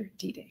long after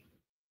D-Day.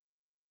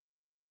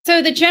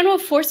 So the General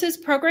Forces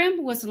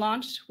program was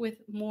launched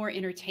with more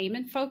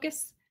entertainment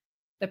focus.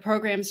 The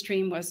program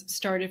stream was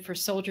started for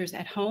soldiers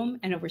at home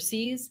and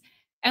overseas,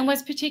 and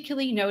was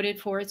particularly noted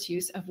for its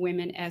use of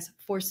women as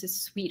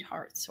forces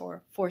sweethearts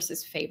or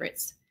forces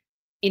favorites,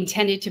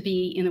 intended to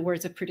be, in the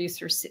words of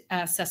producer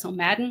Cecil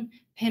Madden,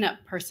 pin-up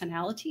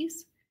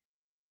personalities.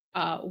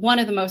 One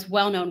of the most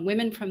well-known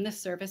women from this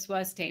service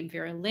was Dame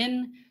Vera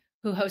Lynn,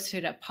 who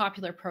hosted a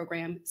popular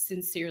program,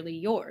 Sincerely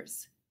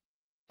Yours.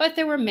 But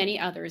there were many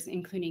others,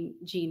 including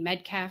Jean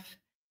Metcalf,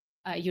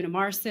 Una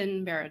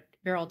Marson,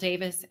 Beryl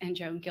Davis, and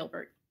Joan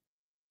Gilbert.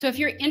 So if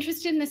you're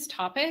interested in this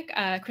topic,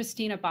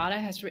 Christina Bada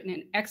has written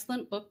an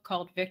excellent book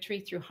called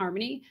Victory Through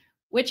Harmony,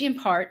 which in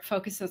part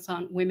focuses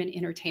on women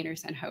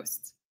entertainers and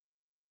hosts.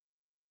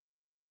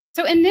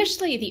 So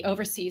initially, the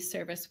overseas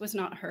service was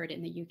not heard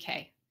in the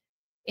UK.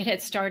 It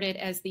had started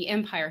as the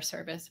Empire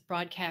Service,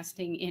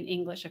 broadcasting in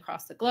English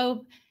across the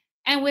globe,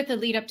 and with the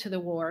lead up to the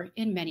war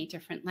in many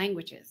different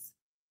languages.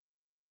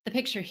 The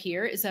picture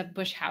here is of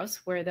Bush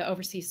House, where the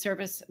overseas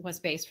service was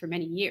based for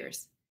many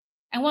years.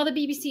 And while the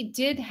BBC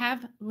did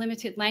have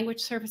limited language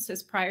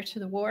services prior to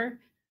the war,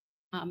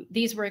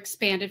 these were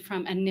expanded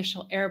from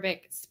initial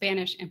Arabic,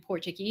 Spanish, and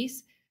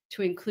Portuguese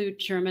to include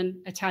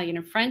German, Italian,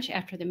 and French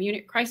after the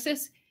Munich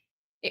crisis.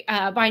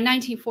 By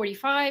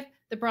 1945,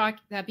 the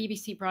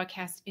BBC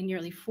broadcast in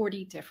nearly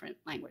 40 different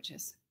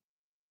languages.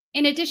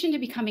 In addition to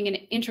becoming an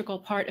integral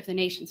part of the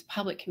nation's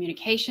public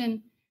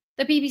communication,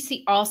 the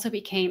BBC also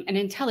became an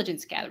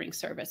intelligence gathering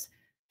service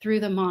through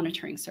the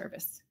monitoring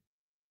service.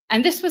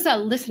 And this was a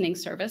listening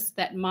service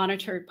that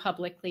monitored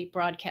publicly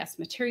broadcast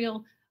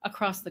material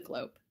across the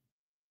globe,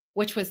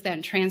 which was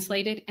then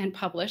translated and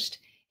published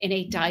in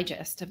a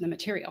digest of the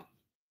material.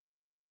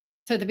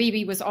 So the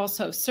BBC was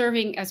also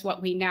serving as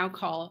what we now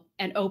call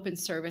an open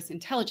service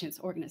intelligence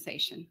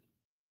organization.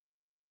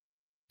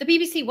 The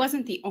BBC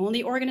wasn't the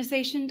only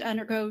organization to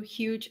undergo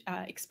huge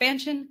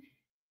expansion,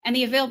 and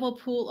the available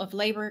pool of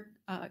labor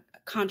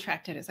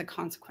contracted as a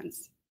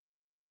consequence.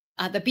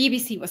 The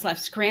BBC was left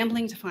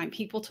scrambling to find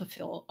people to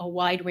fill a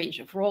wide range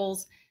of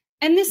roles,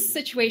 and this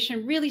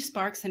situation really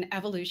sparks an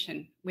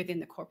evolution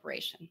within the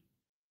corporation.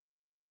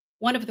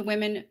 One in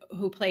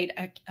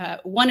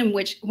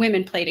which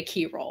women played a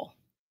key role.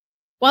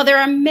 While there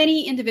are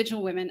many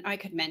individual women I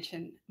could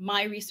mention,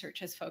 my research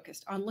has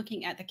focused on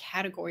looking at the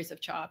categories of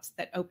jobs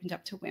that opened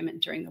up to women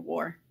during the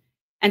war.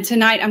 And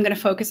tonight I'm going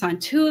to focus on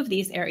two of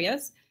these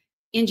areas,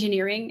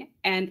 engineering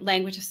and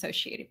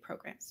language-associated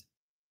programs.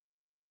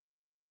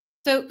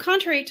 So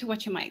contrary to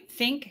what you might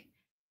think,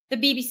 the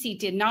BBC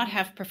did not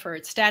have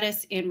preferred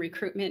status in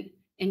recruitment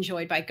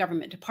enjoyed by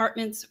government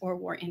departments or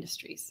war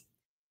industries.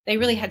 They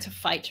really had to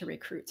fight to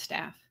recruit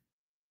staff.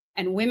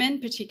 And women,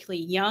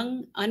 particularly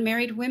young,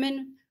 unmarried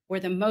women, were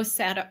the most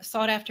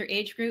sought after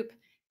age group,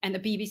 and the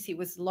BBC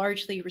was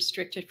largely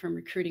restricted from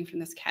recruiting from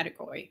this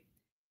category.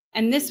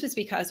 And this was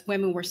because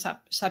women were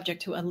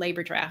subject to a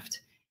labor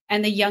draft,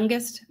 and the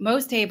youngest,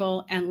 most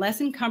able, and less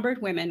encumbered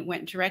women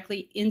went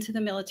directly into the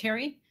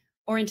military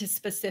or into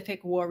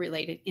specific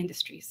war-related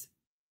industries.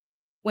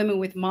 Women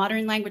with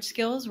modern language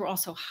skills were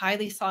also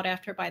highly sought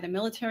after by the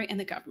military and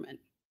the government.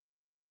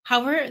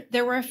 However,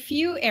 there were a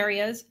few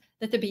areas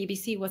that the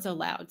BBC was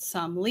allowed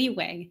some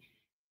leeway,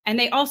 and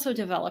they also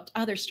developed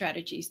other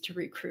strategies to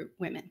recruit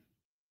women.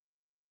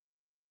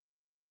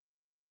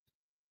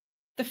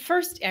 The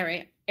first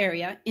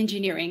area,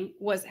 engineering,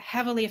 was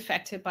heavily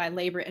affected by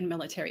labor and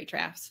military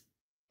drafts.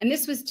 And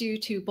this was due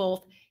to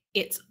both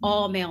its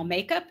all-male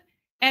makeup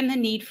and the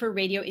need for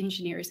radio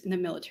engineers in the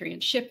military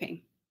and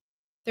shipping.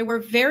 There were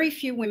very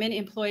few women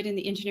employed in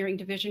the engineering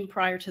division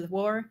prior to the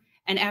war,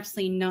 and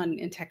absolutely none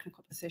in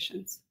technical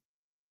positions.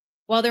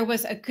 While there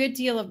was a good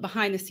deal of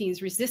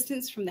behind-the-scenes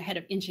resistance from the head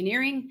of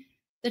engineering,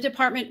 the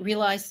department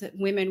realized that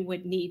women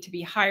would need to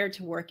be hired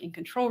to work in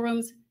control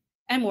rooms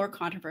and, more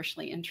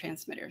controversially, in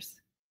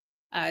transmitters.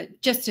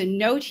 Just a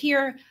note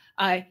here,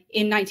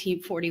 in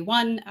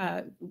 1941,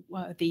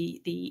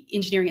 the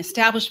engineering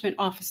establishment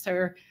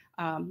officer,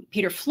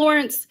 Peter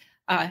Florence,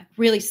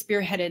 really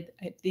spearheaded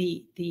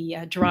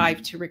the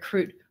drive to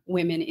recruit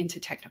women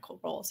into technical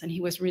roles, and he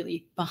was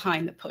really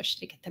behind the push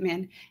to get them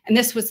in. And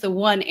this was the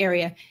one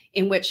area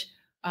in which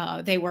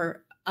they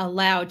were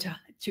allowed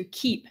to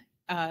keep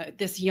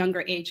this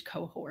younger age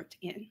cohort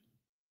in.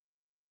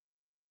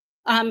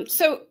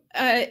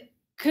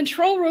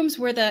 Control rooms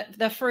were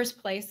the first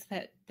place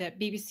that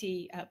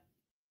BBC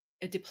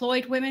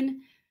deployed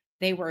women.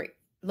 They were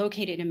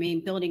located in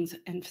main buildings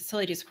and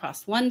facilities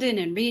across London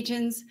and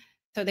regions,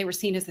 so they were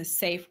seen as a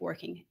safe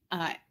working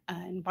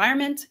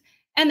environment.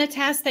 And the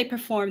tasks they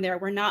performed there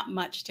were not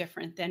much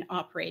different than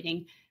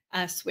operating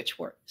a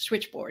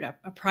switchboard,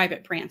 a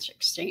private branch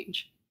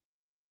exchange,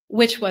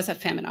 which was a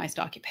feminized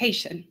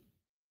occupation.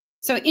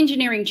 So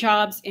engineering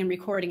jobs in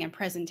recording and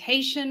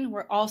presentation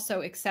were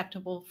also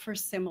acceptable for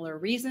similar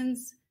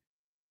reasons.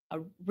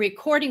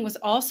 Recording was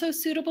also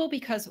suitable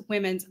because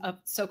women's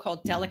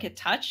so-called delicate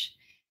touch,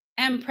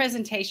 and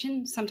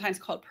presentation, sometimes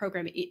called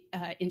program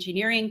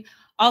engineering,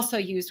 also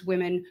used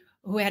women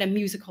who had a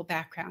musical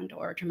background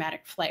or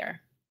dramatic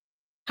flair.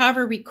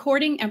 However,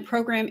 recording and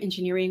program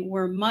engineering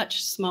were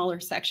much smaller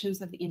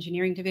sections of the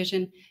engineering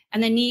division,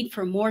 and the need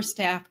for more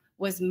staff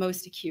was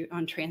most acute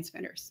on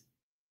transmitters.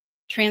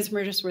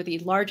 Transmitters were the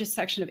largest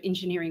section of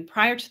engineering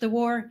prior to the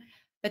war,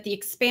 but the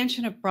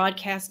expansion of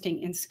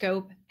broadcasting in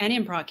scope and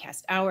in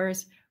broadcast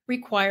hours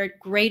required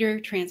greater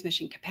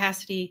transmission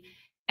capacity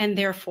and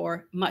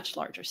therefore much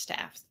larger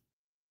staffs.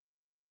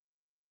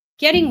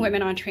 Getting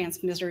women on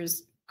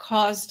transmitters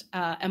caused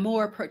a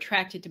more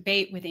protracted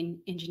debate within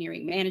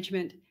engineering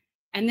management,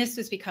 and this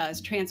was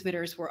because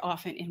transmitters were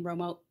often in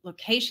remote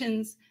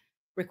locations,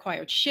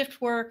 required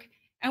shift work,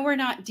 and were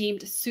not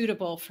deemed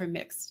suitable for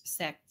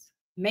mixed-sex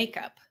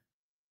makeup.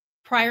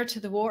 Prior to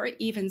the war,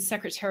 even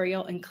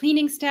secretarial and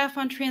cleaning staff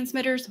on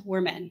transmitters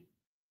were men.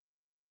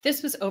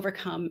 This was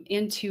overcome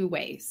in two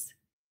ways: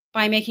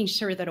 by making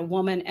sure that a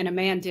woman and a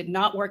man did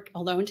not work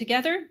alone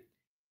together,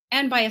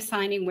 and by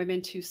assigning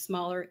women to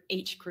smaller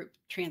H-group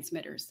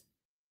transmitters.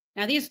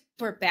 Now, these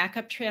were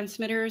backup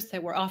transmitters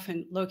that were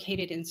often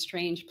located in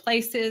strange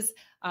places.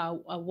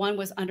 One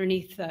was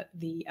underneath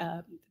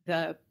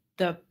the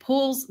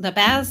pools, the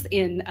baths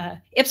in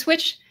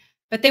Ipswich,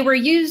 but they were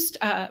used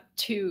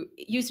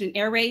in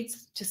air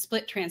raids to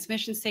split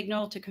transmission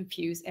signal to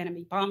confuse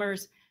enemy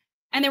bombers.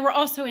 And they were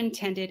also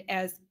intended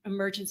as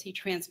emergency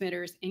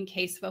transmitters in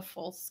case of a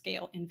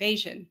full-scale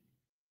invasion.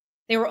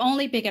 They were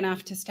only big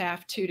enough to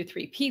staff 2 to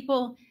 3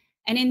 people,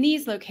 and in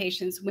these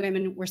locations,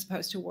 women were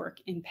supposed to work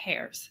in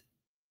pairs.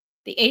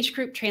 The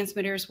H-group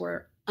transmitters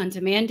were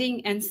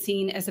undemanding and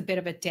seen as a bit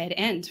of a dead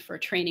end for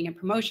training and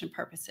promotion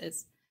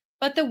purposes,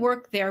 but the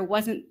work there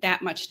wasn't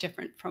that much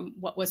different from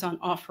what was on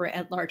offer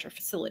at larger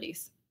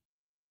facilities.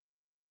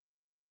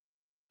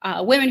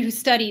 Women who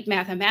studied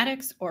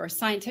mathematics or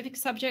scientific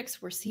subjects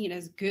were seen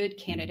as good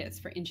candidates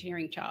for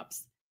engineering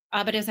jobs.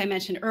 But as I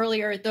mentioned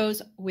earlier,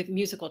 those with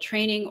musical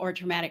training or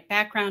dramatic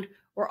background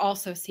were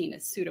also seen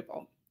as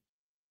suitable.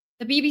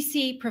 The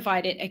BBC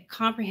provided a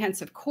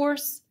comprehensive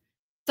course,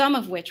 some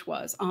of which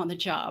was on the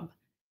job,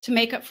 to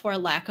make up for a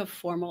lack of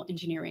formal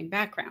engineering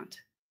background.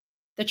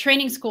 The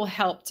training school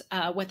helped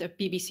what the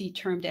BBC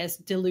termed as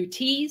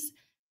dilutees.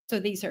 So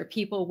these are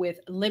people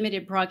with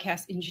limited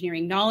broadcast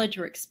engineering knowledge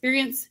or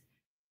experience.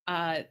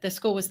 The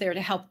school was there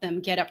to help them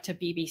get up to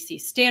BBC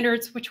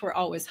standards, which were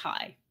always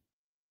high.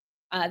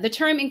 The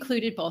term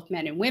included both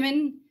men and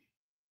women,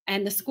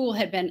 and the school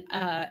had been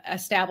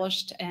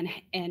established and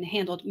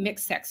handled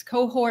mixed-sex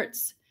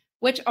cohorts,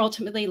 which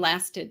ultimately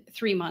lasted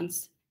 3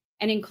 months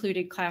and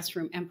included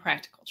classroom and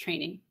practical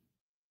training.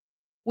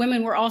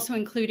 Women were also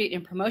included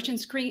in promotion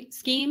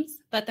schemes,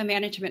 but the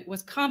management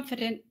was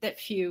confident that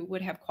few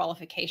would have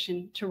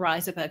qualification to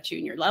rise above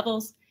junior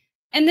levels,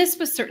 and this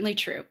was certainly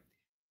true,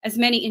 as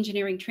many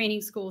engineering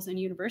training schools and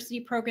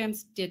university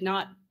programs did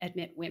not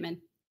admit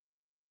women.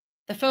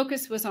 The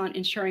focus was on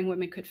ensuring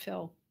women could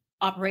fill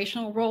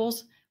operational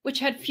roles, which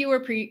had fewer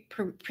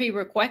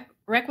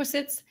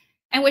prerequisites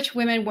and which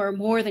women were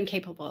more than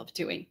capable of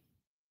doing.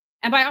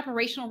 And by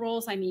operational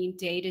roles, I mean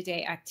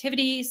day-to-day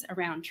activities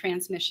around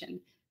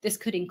transmission. This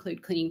could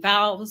include cleaning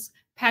valves,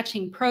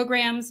 patching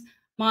programs,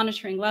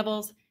 monitoring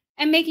levels,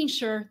 and making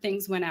sure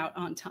things went out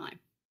on time.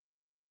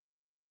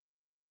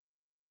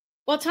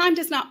 While time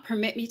does not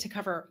permit me to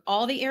cover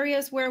all the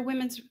areas where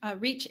women's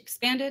reach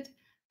expanded,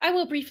 I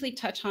will briefly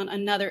touch on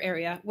another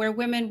area where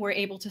women were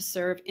able to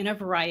serve in a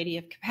variety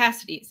of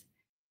capacities,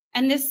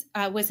 and this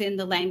was in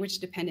the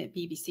language-dependent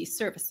BBC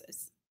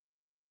services.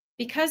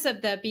 Because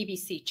of the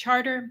BBC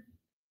Charter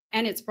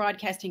and its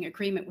broadcasting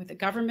agreement with the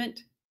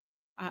government,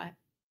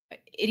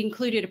 it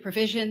included a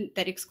provision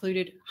that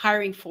excluded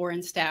hiring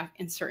foreign staff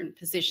in certain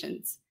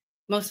positions.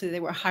 Mostly they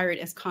were hired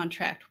as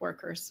contract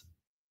workers.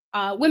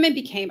 Women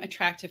became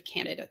attractive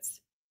candidates.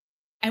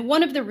 And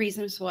one of the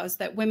reasons was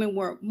that women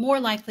were more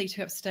likely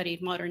to have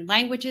studied modern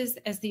languages,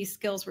 as these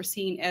skills were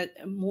seen as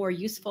more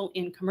useful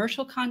in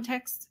commercial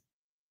contexts.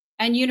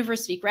 And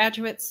university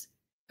graduates,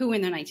 who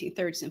in the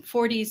 1930s and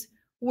 40s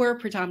were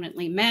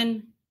predominantly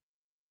men,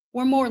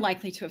 were more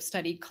likely to have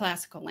studied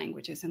classical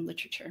languages and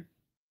literature.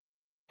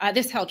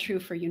 This held true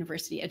for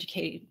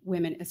university-educated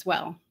women as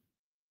well.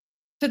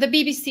 So the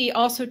BBC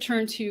also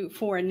turned to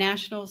foreign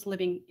nationals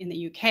living in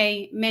the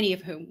UK, many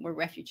of whom were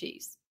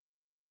refugees.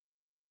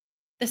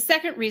 The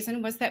second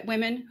reason was that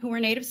women who were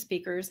native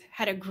speakers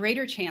had a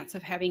greater chance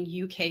of having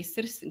UK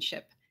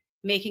citizenship,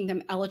 making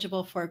them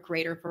eligible for a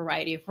greater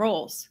variety of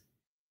roles.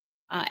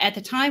 At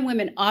the time,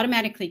 women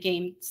automatically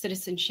gained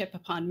citizenship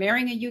upon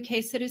marrying a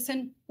UK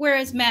citizen,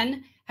 whereas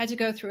men had to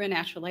go through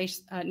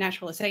a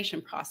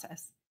naturalization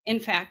process.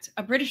 In fact,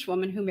 a British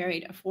woman who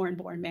married a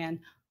foreign-born man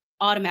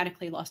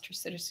automatically lost her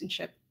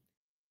citizenship.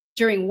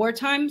 During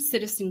wartime,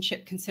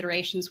 citizenship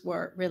considerations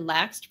were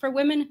relaxed for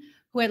women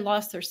who had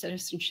lost their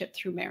citizenship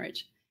through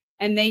marriage,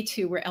 and they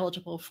too were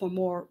eligible for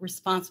more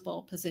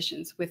responsible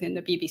positions within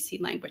the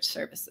BBC language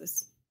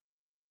services.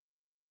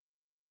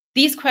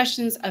 These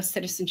questions of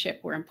citizenship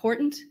were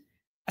important,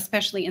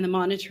 especially in the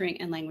monitoring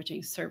and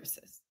languaging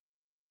services.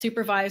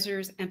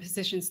 Supervisors and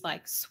positions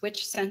like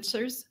switch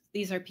censors,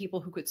 these are people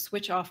who could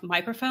switch off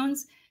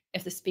microphones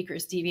if the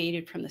speakers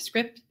deviated from the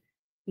script,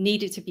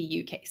 needed to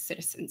be UK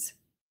citizens.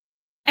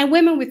 And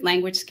women with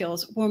language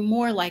skills were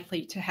more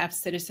likely to have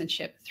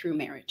citizenship through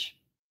marriage.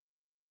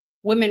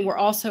 Women were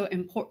also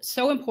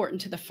so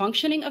important to the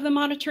functioning of the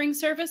monitoring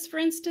service, for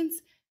instance,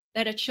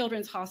 that a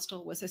children's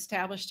hostel was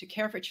established to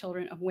care for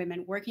children of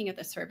women working at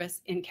the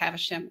service in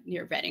Caversham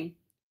near Reading.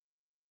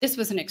 This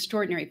was an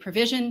extraordinary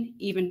provision,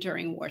 even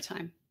during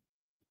wartime.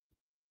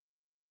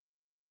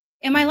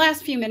 In my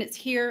last few minutes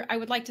here, I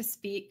would like to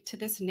speak to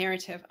this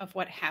narrative of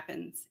what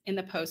happens in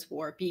the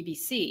post-war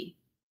BBC.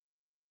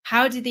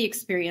 How did the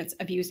experience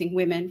of using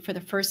women for the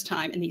first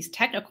time in these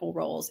technical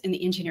roles in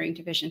the engineering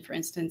division, for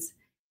instance,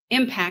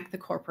 impact the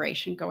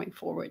corporation going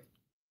forward?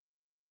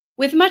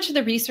 With much of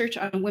the research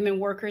on women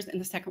workers in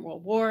the Second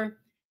World War,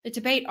 the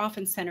debate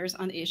often centers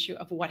on the issue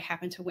of what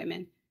happened to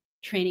women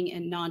training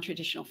in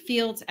non-traditional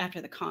fields after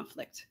the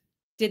conflict.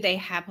 Did they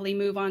happily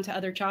move on to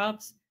other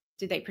jobs?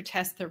 Did they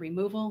protest their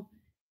removal?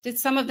 Did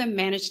some of them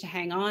manage to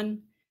hang on?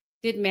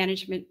 Did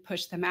management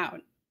push them out?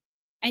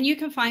 And you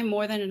can find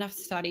more than enough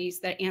studies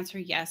that answer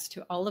yes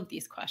to all of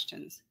these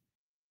questions.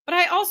 But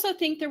I also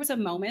think there was a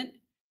moment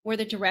where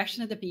the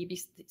direction of the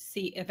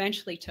BBC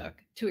eventually took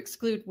to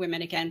exclude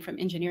women again from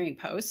engineering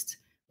posts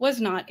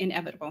was not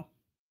inevitable.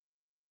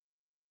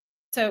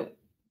 So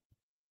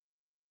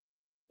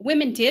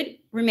women did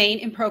remain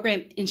in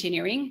program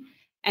engineering,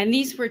 and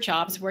these were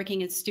jobs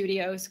working in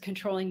studios,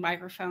 controlling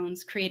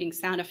microphones, creating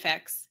sound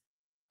effects.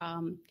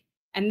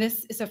 And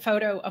this is a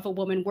photo of a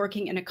woman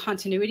working in a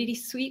continuity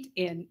suite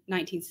in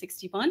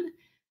 1961.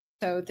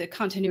 So the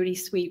continuity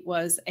suite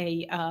was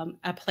a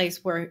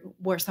place where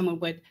someone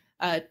would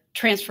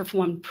transfer from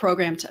one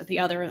program to the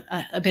other,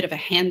 a bit of a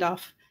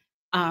handoff.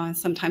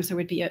 Sometimes there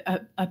would be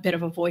a bit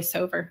of a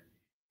voiceover.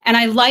 And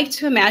I like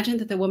to imagine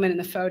that the woman in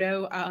the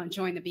photo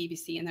joined the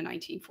BBC in the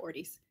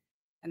 1940s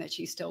and that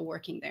she's still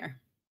working there.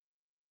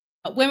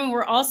 Women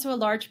were also a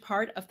large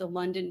part of the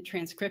London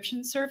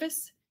transcription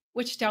service,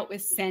 which dealt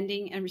with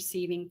sending and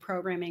receiving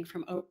programming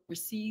from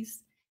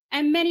overseas.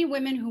 And many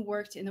women who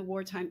worked in the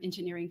wartime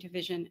engineering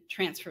division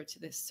transferred to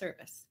this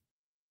service.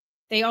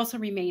 They also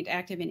remained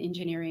active in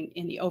engineering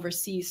in the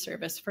overseas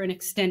service for an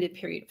extended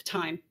period of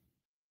time.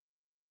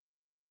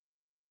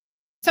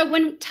 So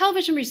when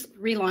television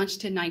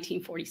relaunched in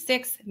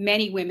 1946,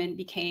 many women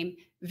became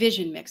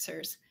vision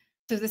mixers.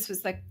 So this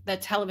was like the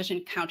television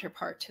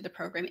counterpart to the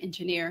program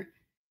engineer.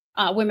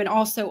 Women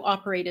also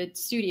operated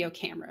studio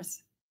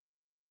cameras.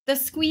 The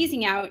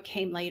squeezing out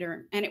came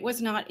later, and it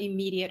was not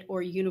immediate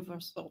or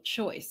universal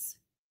choice.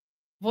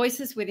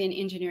 Voices within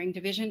engineering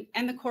division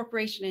and the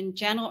corporation in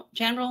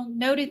general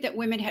noted that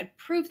women had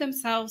proved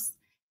themselves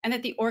and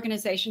that the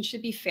organization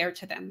should be fair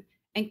to them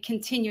and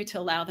continue to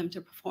allow them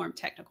to perform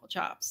technical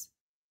jobs.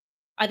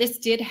 This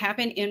did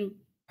happen in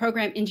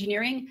program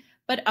engineering,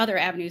 but other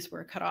avenues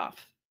were cut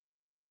off.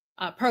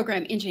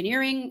 Program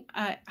engineering,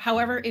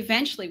 however,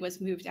 eventually was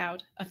moved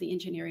out of the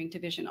engineering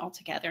division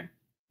altogether.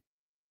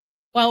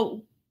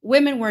 While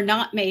women were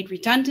not made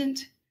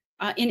redundant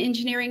in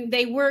engineering,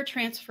 they were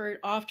transferred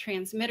off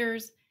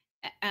transmitters,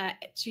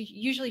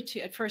 usually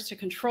at first to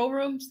control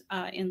rooms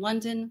in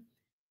London,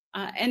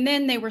 and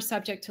then they were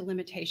subject to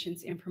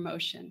limitations in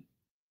promotion.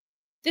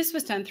 This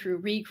was done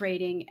through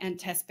regrading and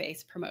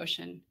test-based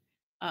promotion.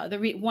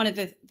 One of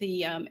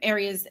the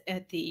areas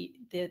at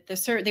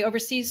the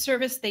overseas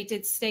service, they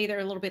did stay there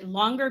a little bit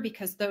longer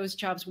because those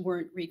jobs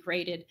weren't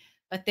regraded,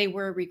 but they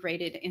were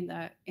regraded in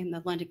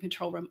the London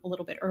control room a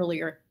little bit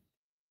earlier.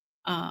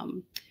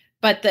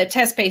 But the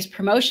test-based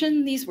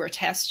promotion, these were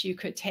tests you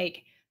could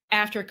take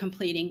after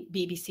completing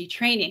BBC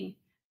training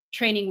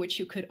which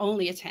you could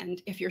only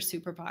attend if your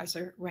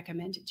supervisor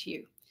recommended to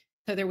you.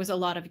 So there was a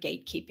lot of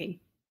gatekeeping.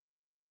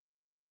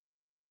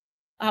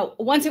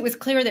 Once it was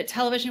clear that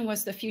television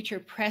was the future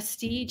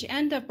prestige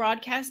end of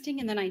broadcasting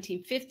in the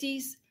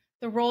 1950s,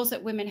 the roles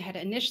that women had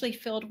initially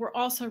filled were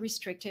also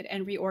restricted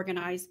and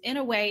reorganized in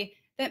a way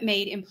that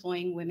made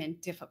employing women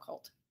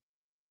difficult.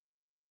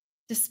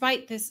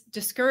 Despite this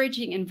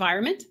discouraging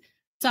environment,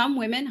 some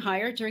women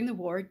hired during the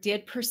war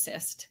did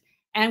persist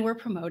and were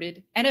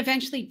promoted and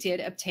eventually did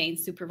obtain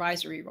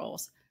supervisory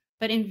roles,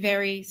 but in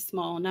very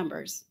small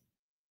numbers.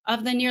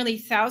 Of the nearly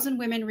 1,000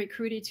 women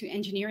recruited to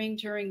engineering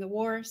during the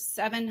war,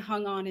 7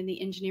 hung on in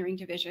the engineering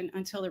division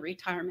until their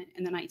retirement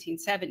in the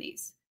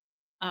 1970s.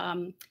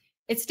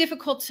 It's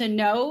difficult to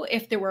know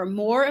if there were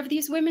more of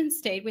these women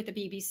stayed with the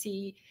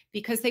BBC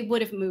because they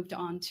would have moved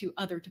on to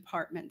other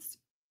departments.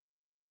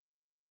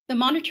 The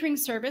monitoring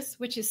service,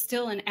 which is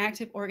still an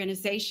active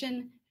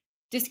organization,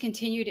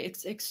 discontinued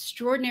its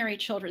extraordinary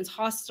children's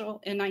hostel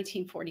in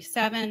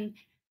 1947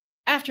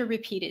 after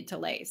repeated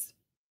delays.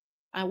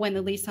 When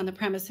the lease on the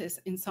premises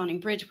in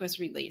Sonning Bridge was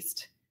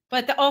released.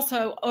 But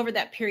also over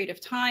that period of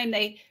time,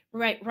 they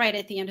right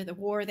at the end of the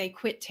war, they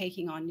quit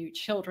taking on new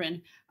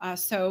children.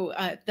 So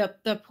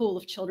the pool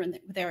of children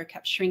there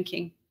kept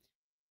shrinking.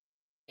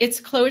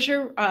 Its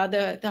closure,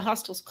 the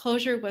hostel's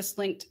closure was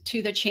linked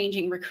to the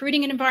changing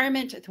recruiting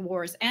environment at the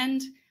war's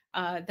end.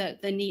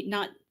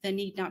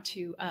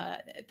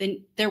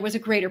 There was a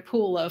greater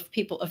pool of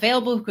people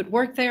available who could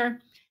work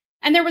there.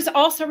 And there was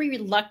also a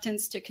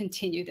reluctance to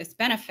continue this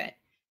benefit,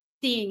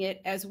 seeing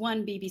it, as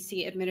one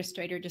BBC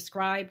administrator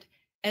described,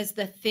 as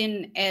the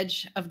thin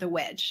edge of the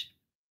wedge.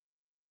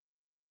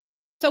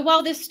 So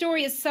while this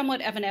story is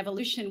somewhat of an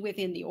evolution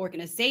within the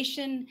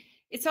organization,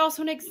 it's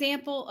also an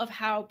example of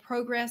how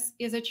progress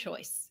is a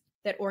choice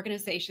that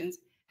organizations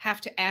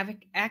have to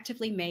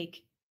actively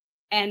make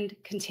and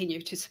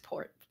continue to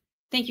support.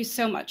 Thank you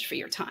so much for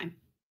your time.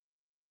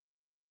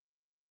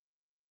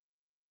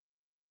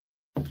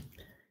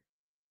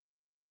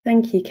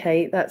 Thank you,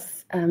 Kate.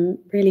 That's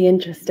really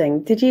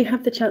interesting. Did you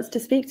have the chance to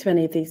speak to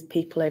any of these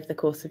people over the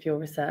course of your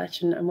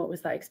research, and what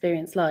was that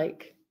experience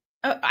like?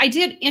 I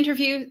did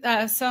interview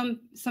some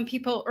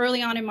people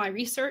early on in my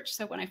research.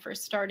 So when I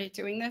first started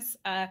doing this,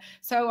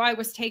 so I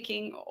was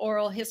taking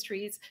oral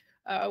histories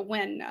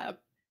when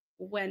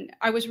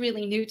I was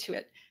really new to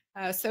it.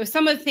 So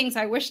some of the things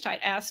I wished I'd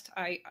asked,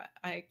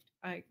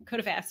 I could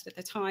have asked at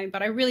the time,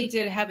 but I really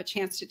did have a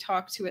chance to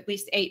talk to at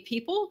least 8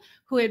 people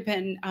who had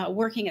been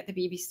working at the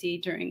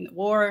BBC during the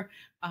war,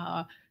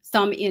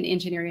 some in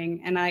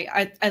engineering.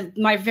 And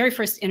my very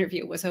first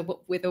interview was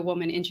with a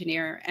woman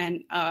engineer,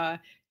 and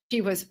she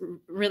was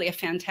really a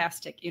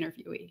fantastic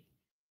interviewee.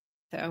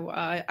 So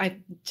I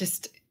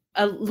just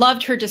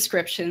loved her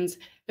descriptions.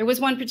 There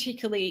was one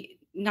particularly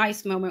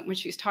nice moment when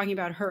she was talking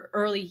about her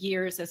early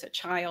years as a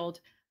child,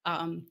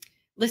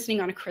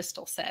 listening on a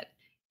crystal set.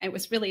 And it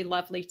was really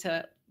lovely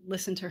to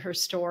listen to her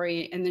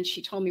story. And then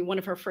she told me one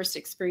of her first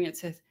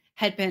experiences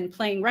had been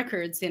playing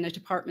records in a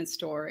department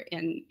store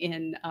in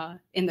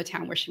the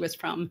town where she was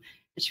from.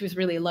 And she was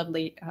really a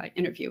lovely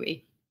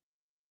interviewee.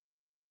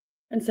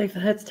 And so for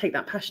her to take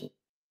that passion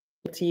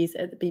to use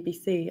it at the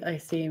BBC, I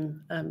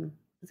assume,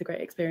 was a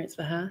great experience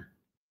for her.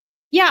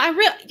 Yeah,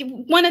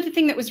 one of the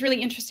things that was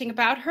really interesting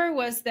about her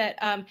was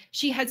that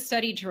she had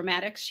studied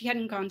dramatics. She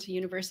hadn't gone to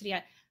university.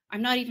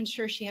 I'm not even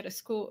sure she had a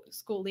school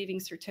leaving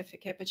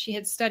certificate, but she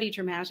had studied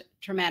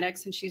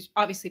dramatics, and she's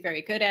obviously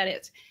very good at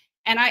it.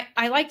 And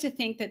I like to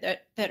think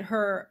that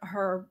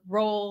her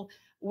role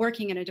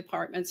working in a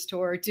department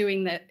store,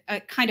 doing the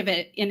kind of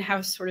an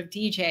in-house sort of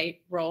DJ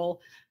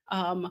role,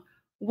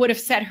 would have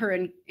set her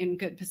in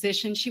good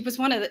position. She was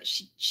one of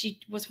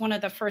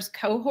the first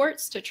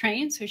cohorts to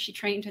train, so she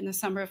trained in the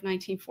summer of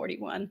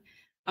 1941,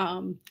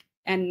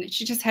 and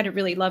she just had a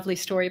really lovely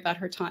story about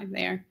her time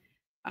there.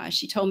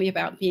 She told me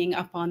about being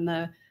up on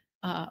the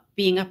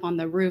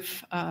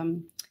roof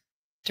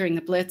during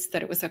the Blitz,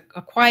 that it was a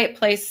quiet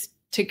place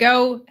to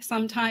go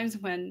sometimes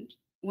when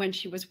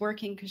she was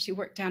working, because she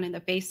worked down in the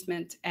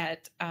basement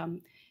at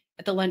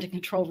the London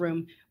Control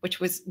Room, which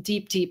was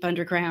deep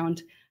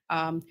underground,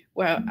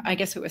 where I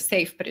guess it was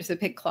safe, but it was a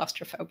bit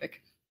claustrophobic.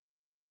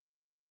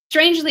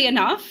 Strangely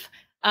enough,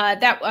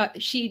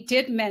 she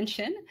did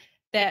mention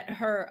that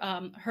her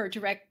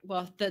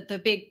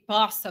the big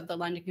boss of the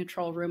London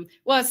Control Room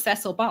was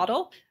Cecil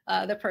Bottle,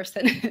 the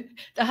person,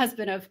 the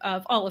husband of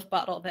Olive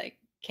Bottle that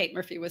Kate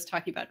Murphy was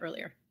talking about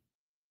earlier.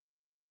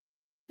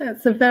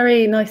 That's a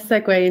very nice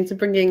segue into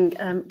bringing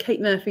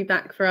Kate Murphy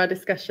back for our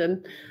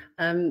discussion.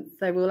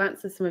 So we'll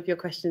answer some of your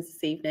questions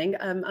this evening.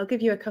 I'll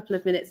give you a couple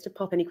of minutes to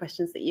pop any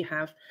questions that you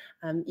have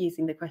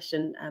using the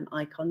question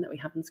icon that we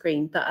have on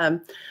screen. But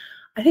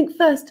I think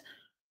first,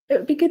 it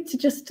would be good to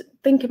just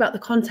think about the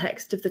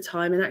context of the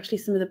time and actually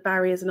some of the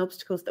barriers and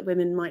obstacles that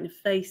women might have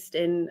faced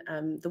in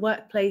the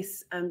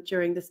workplace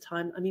during this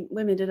time. I mean,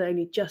 women had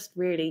only just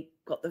really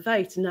got the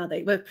vote, and now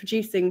they were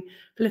producing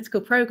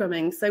political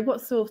programming. So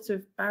what sort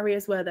of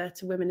barriers were there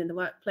to women in the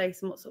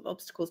workplace, and what sort of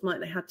obstacles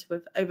might they have to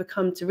have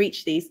overcome to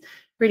reach these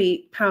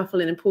really powerful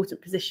and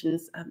important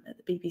positions at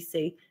the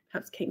BBC?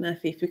 Perhaps Kate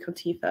Murphy, if we come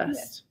to you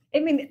first.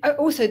 Yeah. I mean,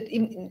 also,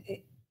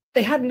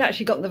 they hadn't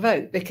actually got the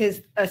vote,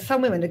 because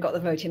some women had got the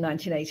vote in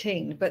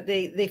 1918, but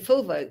the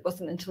full vote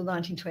wasn't until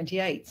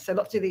 1928. So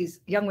lots of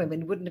these young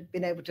women wouldn't have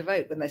been able to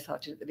vote when they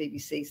started at the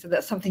BBC. So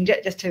that's something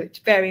just to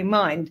bear in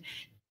mind.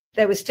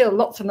 There was still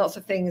lots and lots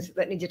of things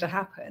that needed to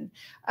happen.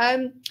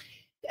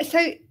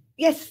 So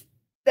yes,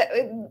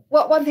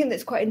 one thing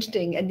that's quite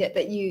interesting, and yet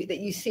that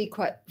you see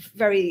quite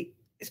very,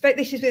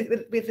 this is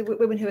with the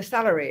women who are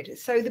salaried.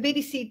 So the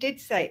BBC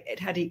did say it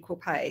had equal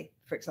pay,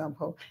 for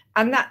example,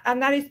 and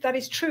that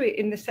is true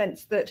in the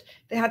sense that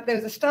there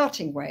was a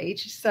starting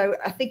wage. So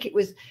I think it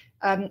was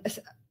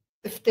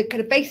the kind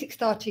of basic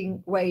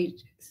starting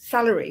wage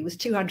salary was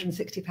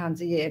 £260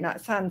 a year. Now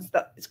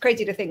it's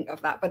crazy to think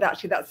of that, but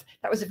actually that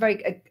was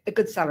a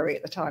good salary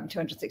at the time,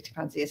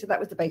 £260 a year. So that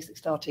was the basic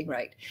starting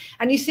rate.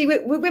 And you see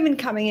with women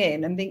coming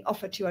in and being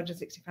offered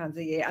 £260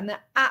 a year, and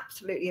they're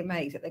absolutely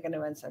amazed that they're going to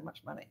earn so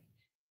much money.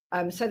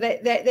 So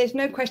there's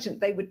no question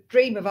that they would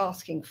dream of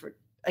asking for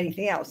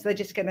anything else. They're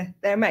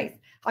amazed.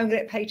 I'm going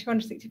to get paid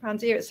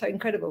 £260 a year. It's so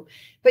incredible.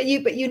 But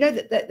you know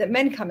that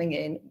men coming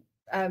in,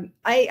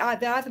 they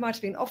either might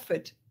have been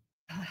offered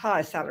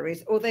higher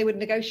salaries, or they would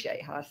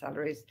negotiate higher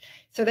salaries.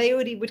 So they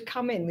already would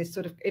come in with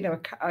sort of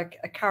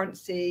a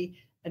currency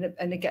and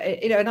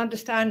an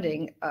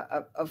understanding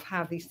of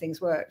how these things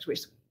worked,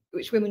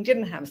 which women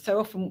didn't have. So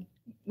often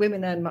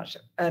women earn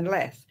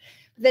less.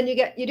 But then you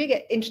do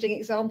get interesting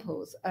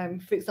examples.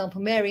 For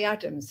example, Mary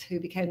Adams, who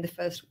became the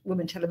first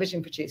woman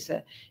television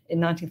producer in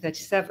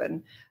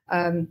 1937.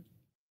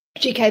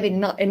 She came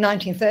in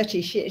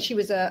 1930. She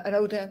was an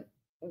older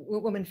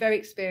woman, very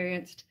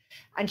experienced,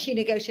 and she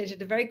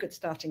negotiated a very good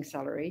starting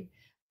salary.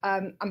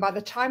 And by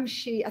the time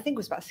I think it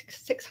was about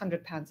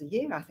 £600 a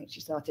year, I think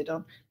she started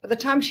on. By the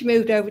time she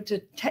moved over to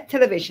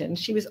television,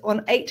 she was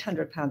on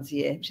 £800 a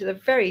year, which is a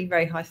very,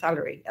 very high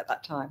salary at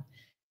that time.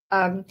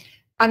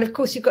 And of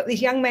course, you've got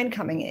these young men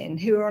coming in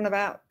who are on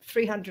about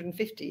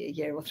 350 a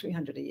year or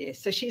 300 a year.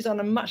 So she's on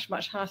a much,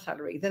 much higher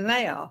salary than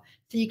they are.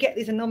 So you get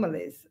these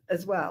anomalies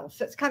as well.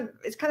 So it's kind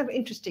of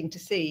interesting to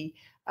see.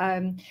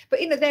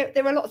 But, you know,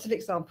 there are lots of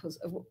examples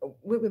of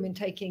women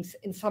taking,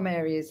 in some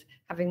areas,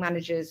 having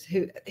managers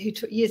who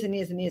took years and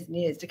years and years and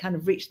years to kind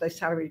of reach those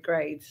salaried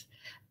grades,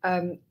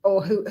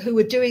 or who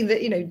were doing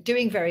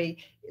very,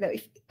 you know,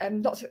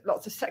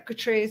 lots of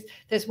secretaries.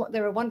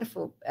 There are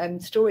wonderful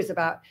stories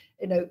about,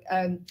 you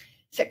know,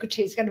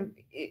 secretaries kind of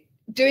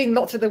doing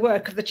lots of the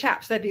work of the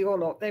chaps. They'd be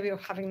all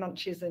having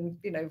lunches and,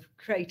 you know,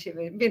 creative,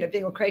 you know,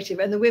 being all creative.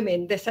 And the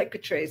women, their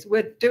secretaries,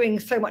 were doing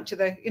so much of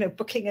the, you know,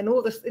 booking and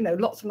all this, you know,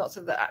 lots and lots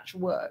of the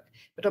actual work.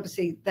 But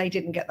obviously they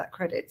didn't get that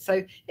credit.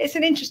 So it's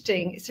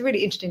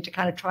really interesting to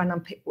kind of try and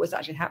unpick what was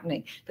actually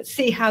happening, but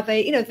see how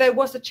they, you know, there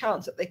was a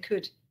chance that they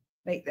could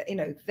make that, you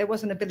know, there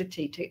was an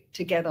ability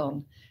to get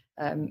on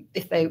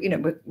if they, you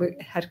know,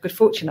 had good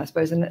fortune, I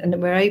suppose,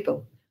 and were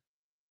able.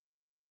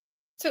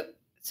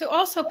 So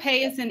also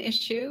pay is an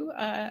issue.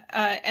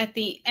 At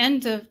the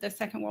end of the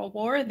Second World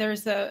War,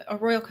 there's a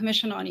Royal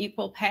Commission on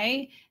Equal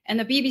Pay, and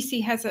the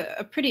BBC has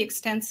a pretty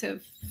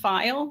extensive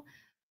file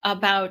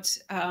about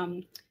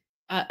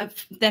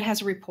that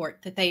has a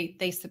report that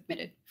they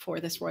submitted for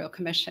this Royal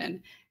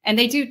Commission, and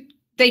they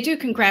do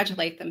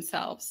congratulate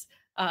themselves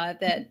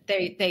that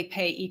they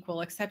pay equal,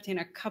 except in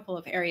a couple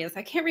of areas.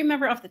 I can't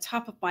remember off the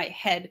top of my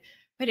head,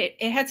 but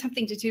it had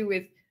something to do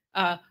with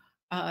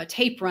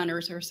tape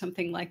runners or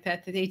something like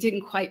that they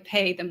didn't quite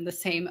pay them the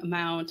same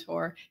amount,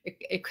 or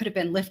it could have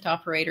been lift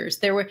operators.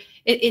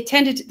 They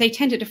tended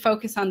to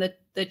focus on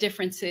the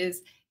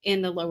differences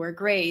in the lower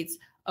grades.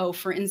 Oh,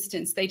 for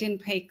instance, they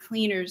didn't pay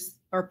cleaners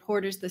or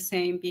porters the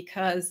same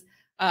because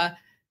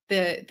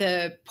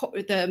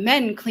the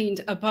men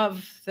cleaned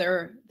above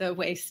the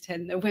waist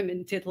and the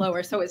women did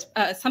lower. So it's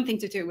something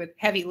to do with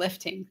heavy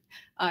lifting,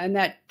 and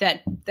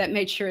that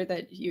made sure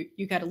that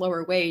you got a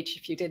lower wage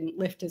if you didn't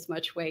lift as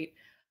much weight.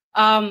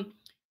 But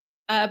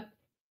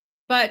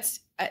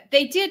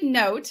they did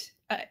note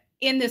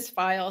in this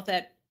file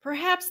that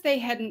perhaps they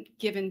hadn't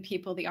given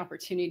people the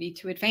opportunity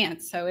to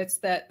advance. So it's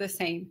the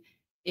same,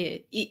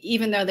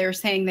 even though they were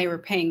saying they were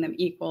paying them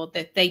equal,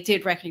 that they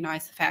did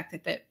recognize the fact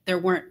that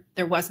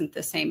there wasn't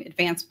the same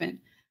advancement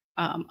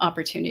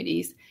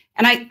opportunities.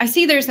 And I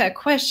see there's a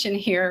question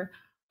here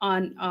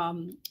on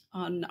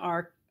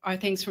our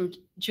things from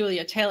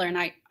Julia Taylor, and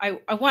I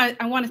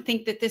want to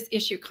think that this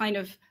issue kind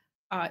of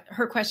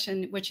her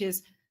question, which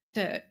is,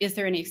 is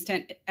there any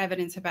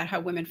evidence about how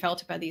women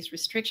felt about these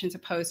restrictions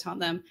imposed on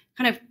them,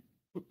 kind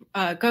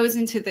of goes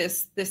into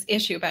this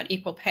issue about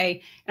equal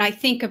pay. And I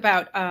think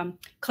about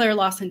Claire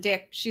Lawson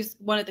Dick. She's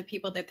one of the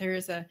people that there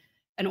is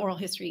an oral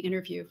history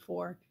interview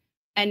for.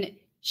 And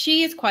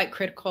she is quite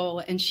critical,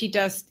 and she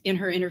does, in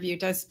her interview,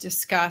 does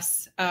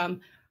discuss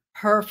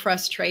her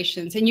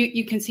frustrations. And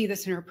you can see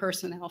this in her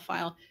personnel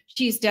file.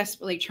 She's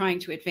desperately trying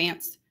to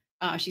advance.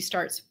 She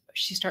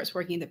starts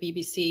working at the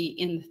BBC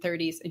in the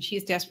 30s, and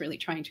she's desperately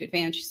trying to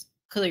advance. She's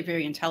clearly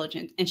very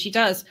intelligent, and she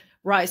does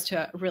rise to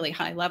a really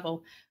high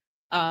level.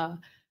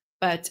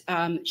 But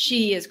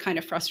she is kind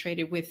of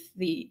frustrated with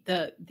the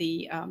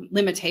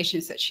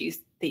limitations that she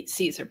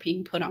sees are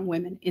being put on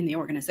women in the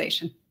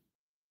organization.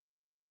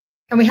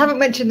 And we haven't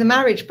mentioned the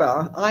marriage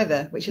bar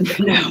either, which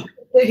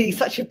is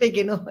such a big,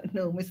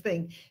 enormous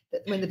thing,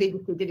 that when the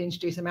BBC did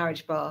introduce a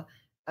marriage bar,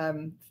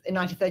 in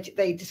 1930,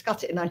 they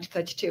discussed it in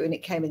 1932, and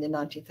it came in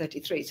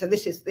 1933. So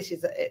this is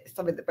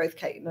something that both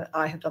Kate and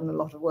I have done a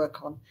lot of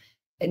work on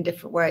in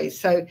different ways.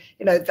 So,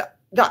 you know,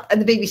 that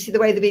and the BBC, the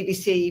way the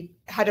BBC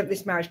had up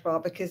this marriage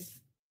bar, because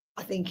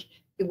I think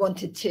it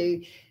wanted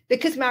to,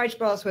 because marriage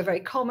bars were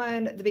very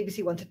common, the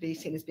BBC wanted to be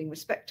seen as being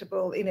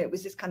respectable. You know, it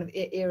was this kind of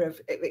era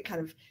of it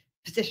kind of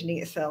positioning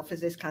itself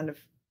as this kind of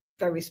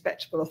very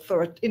respectable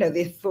authority, you know,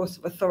 the force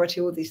of authority,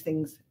 all these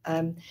things.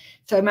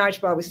 So marriage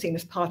bar was seen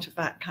as part of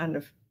that kind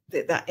of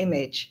that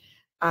image,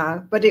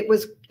 but it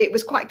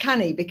was quite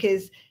canny,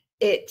 because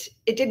it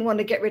didn't want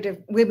to get rid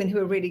of women who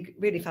were really,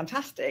 really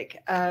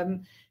fantastic.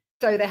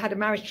 So they had a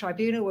marriage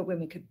tribunal where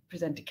women could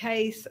present a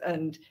case,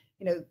 and,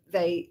 you know,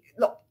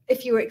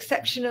 if you were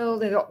exceptional,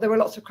 there were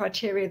lots of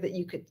criteria that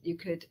you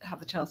could have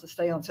the chance to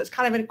stay on. So it's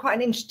kind of quite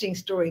an interesting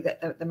story,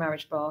 that the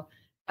marriage bar,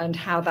 and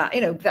how that,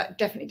 you know, that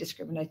definitely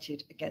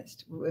discriminated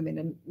against women,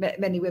 and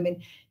many women,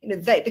 you know,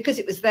 because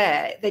it was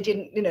there, they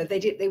didn't, you know,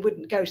 they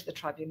wouldn't go to the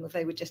tribunal,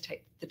 they would just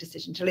take the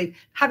decision to leave.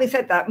 Having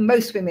said that,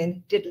 most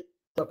women did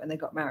up and they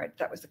got married.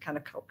 That was the kind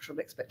of cultural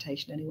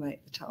expectation anyway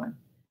at the time.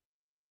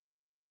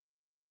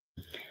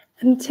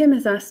 And Tim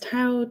has asked,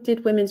 how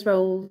did women's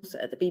roles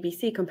at the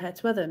BBC compare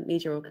to other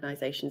media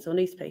organisations or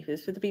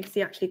newspapers? Was the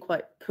BBC actually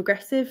quite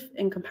progressive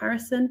in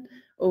comparison,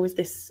 or was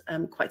this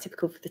quite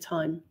typical for the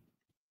time?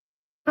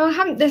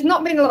 There's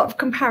not been a lot of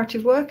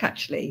comparative work,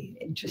 actually,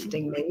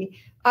 interestingly.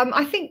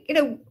 I think, you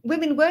know,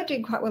 women were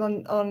doing quite well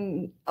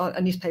on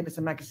newspapers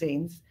and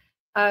magazines.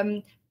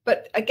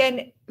 But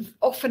again,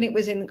 often it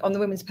was on the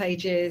women's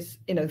pages,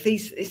 you know, so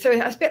it's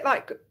a bit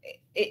like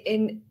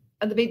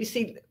on the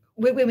BBC,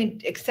 women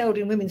excelled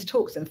in women's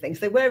talks and things.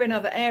 They were in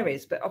other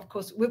areas, but of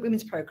course,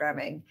 women's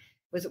programming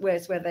was where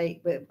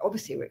they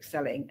were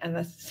excelling, and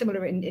that's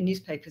similar in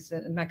newspapers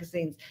and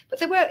magazines. But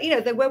there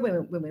were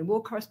women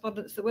war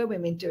correspondents. There were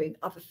women doing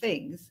other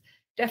things,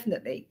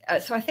 definitely.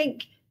 So I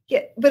think,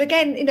 yeah. But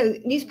again,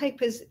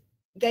 newspapers,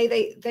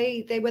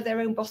 they were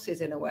their own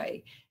bosses in a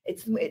way.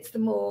 It's the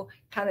more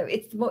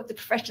the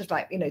professions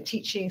like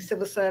teaching,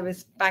 civil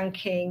service,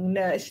 banking,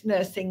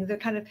 nursing, the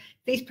kind of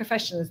these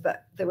professions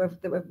that they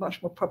were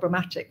much more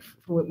problematic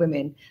for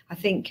women. I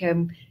think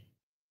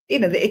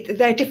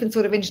they're different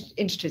sort of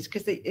industries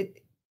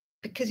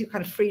because you're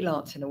kind of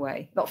freelance in a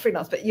way, not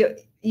freelance, but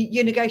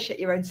you negotiate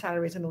your own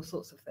salaries and all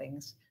sorts of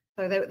things.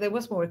 So there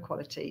was more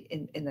equality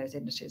in those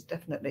industries,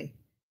 definitely.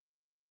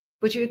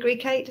 Would you agree,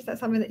 Kate? Is that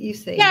something that you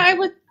see? Yeah,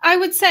 I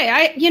would say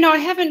I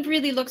haven't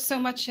really looked so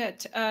much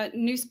at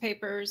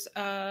newspapers.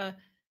 I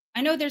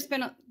know there's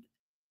been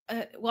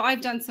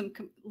I've done some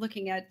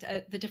looking at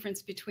the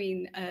difference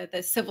between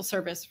the civil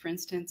service, for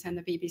instance, and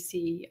the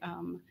BBC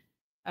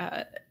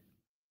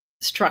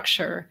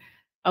structure.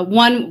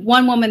 One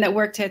woman that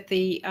worked at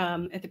the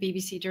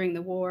BBC during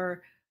the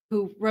war,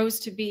 who rose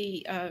to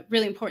be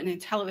really important in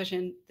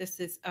television.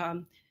 This is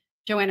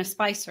Joanna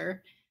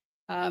Spicer.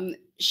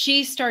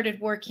 She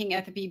started working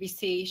at the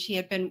BBC. She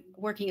had been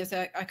working as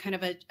a kind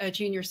of a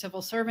junior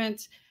civil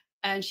servant,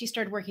 and she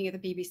started working at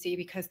the BBC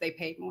because they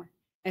paid more.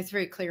 And it's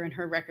very clear in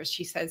her records.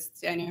 She says,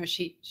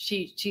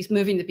 she's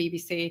moving to the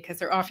BBC because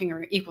they're offering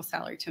her equal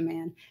salary to a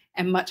man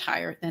and much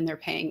higher than they're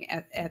paying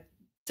at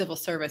civil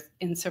service.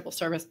 In civil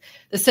service,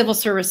 the civil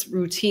service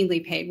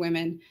routinely paid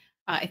women,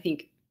 I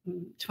think,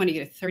 20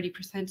 to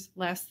 30%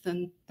 less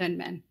than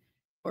men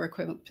for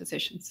equivalent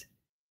positions.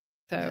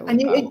 So,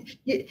 and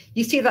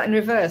you see that in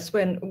reverse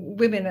when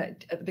women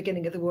at the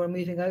beginning of the war are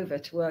moving over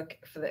to work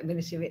for the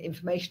Ministry of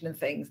Information and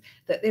things,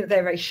 that they're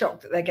very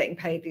shocked that they're getting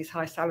paid these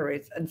high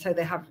salaries, and so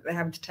they're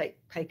having to take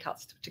pay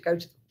cuts to go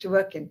to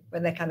work in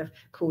when they're kind of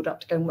called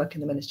up to go and work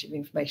in the Ministry of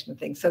Information and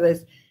things. So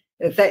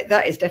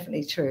that is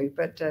definitely true.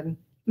 But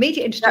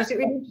media industries are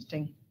really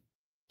interesting.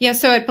 Yeah,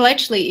 so at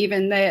Bletchley,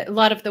 even a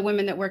lot of the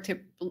women that worked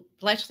at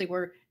Bletchley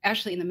were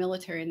actually in the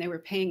military, and they were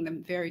paying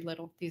them very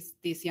little.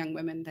 These young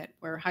women that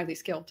were highly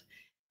skilled.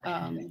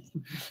 And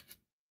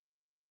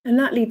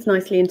that leads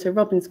nicely into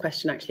Robin's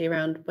question, actually,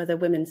 around whether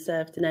women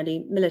served in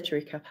any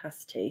military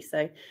capacity.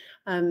 So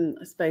I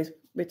suppose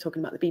we're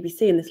talking about the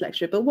BBC in this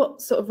lecture, but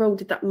what sort of role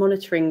did that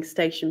monitoring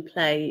station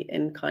play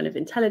in kind of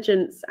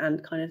intelligence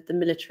and kind of the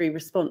military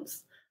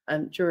response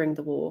during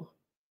the war?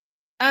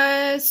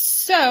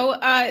 So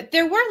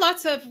there were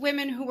lots of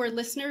women who were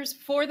listeners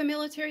for the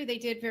military. They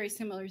did very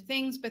similar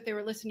things, but they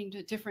were listening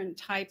to different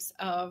types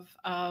of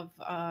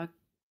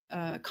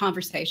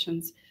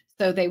conversations.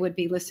 So they would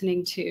be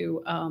listening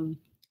to,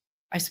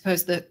 I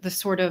suppose, the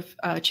sort of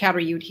chatter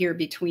you'd hear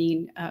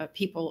between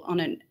people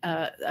on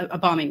a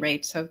bombing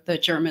raid. So the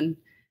German,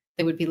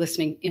 they would be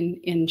listening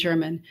in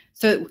German.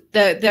 So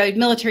the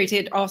military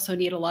did also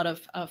need a lot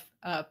of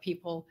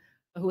people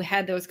who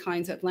had those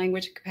kinds of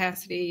language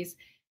capacities,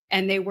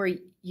 and they were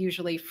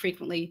usually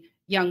frequently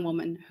young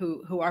women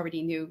who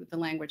already knew the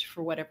language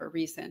for whatever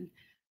reason.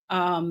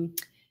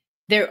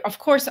 There, of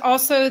course,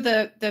 also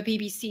the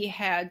BBC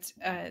had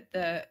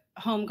the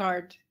Home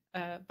Guard,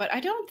 but I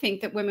don't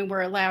think that women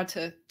were allowed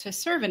to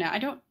serve in it. I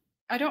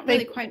don't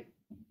really quite.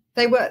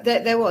 There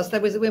was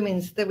a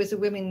women's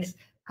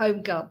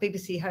Home Guard,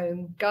 BBC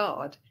Home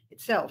Guard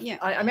itself. Yeah,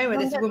 I remember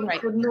there's a woman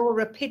called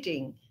Nora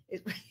Pidding.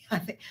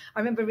 I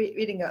remember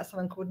reading about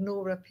someone called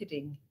Nora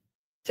Pidding.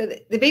 So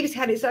the BBC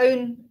had its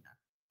own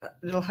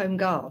little Home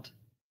Guard.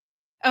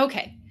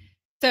 Okay,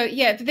 so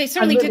yeah, they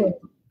certainly did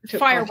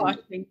fire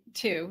watching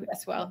too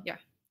as well.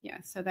 Yeah,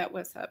 so that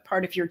was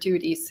part of your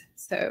duties.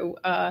 So,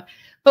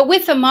 but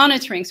with the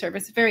monitoring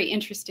service, very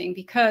interesting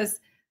because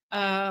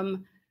I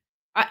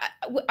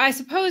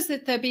suppose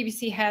that the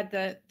BBC had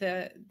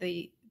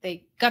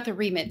they got the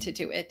remit to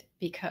do it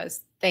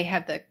because they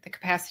had the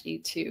capacity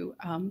to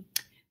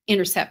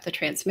intercept the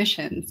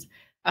transmissions.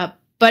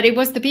 But it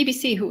was the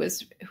BBC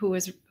who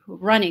was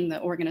running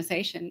the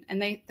organization, and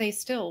they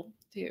still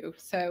do.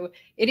 So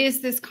it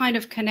is this kind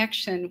of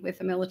connection with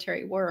the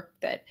military work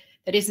that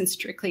isn't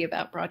strictly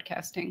about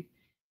broadcasting,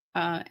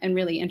 and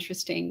really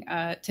interesting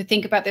to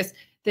think about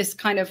this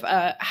kind of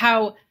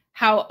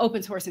how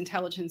open source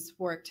intelligence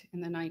worked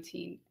in the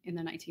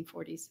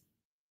 1940s.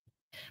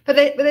 But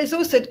there's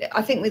also,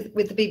 I think,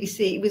 with the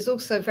BBC, it was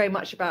also very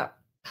much about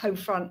home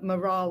front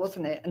morale,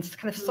 wasn't it, and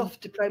kind of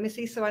soft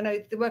diplomacy. So I know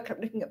the work I'm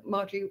looking at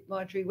Marjorie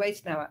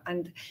Waisnow,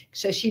 and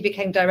so she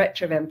became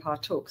director of Empire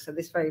Talk, so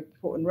this very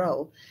important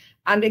role.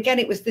 And again,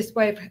 it was this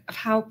way of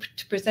how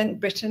to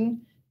present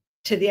Britain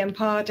to the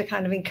empire, to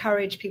kind of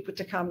encourage people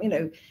to come,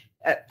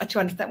 to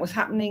understand what's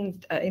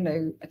happening,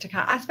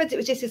 I suppose it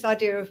was just this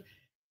idea of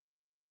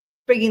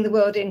bringing the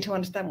world in to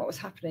understand what was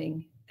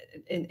happening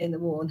in the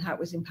war and how it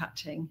was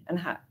impacting and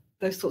how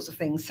those sorts of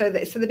things. So the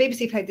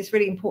BBC played this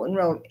really important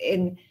role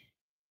in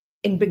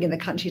bringing the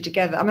country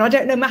together. I mean, I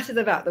don't know masses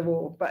about the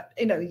war, but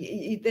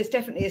there's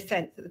definitely a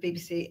sense that the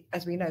BBC,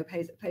 as we know,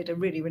 played a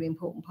really, really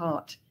important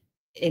part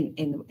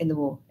in the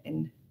war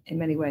in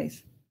many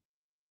ways.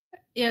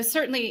 Yeah,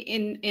 certainly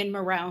in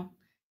morale,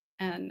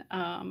 and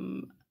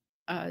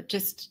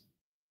just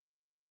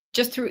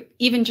through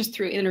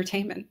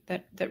entertainment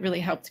that really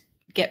helped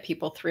get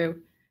people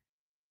through.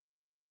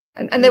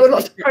 And there were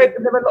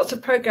lots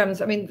of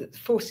programs. I mean,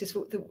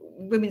 the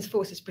women's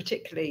forces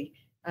particularly.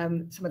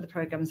 Some of the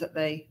programs that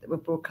were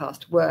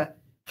broadcast were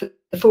for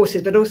the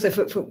forces, but also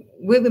for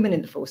women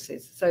in the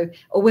forces,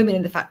 or women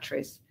in the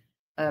factories,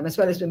 as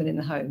well as women in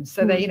the homes.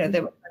 So they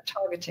were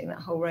targeting that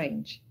whole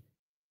range.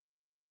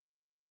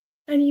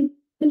 And you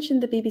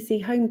mentioned the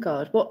BBC Home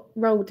Guard. What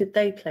role did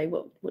they play?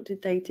 What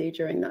did they do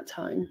during that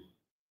time?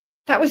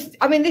 That was,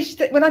 I mean,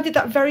 when I did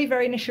that very,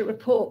 very initial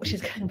report, which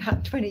is going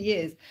back 20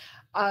 years,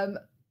 and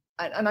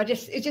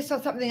it just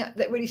was something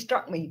that really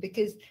struck me,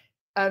 because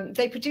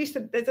they produced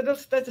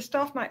there's a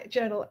staff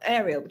journal,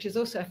 Ariel, which is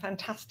also a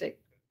fantastic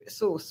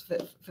source for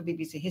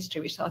BBC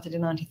history, which started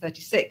in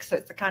 1936. So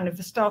it's the kind of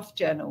the staff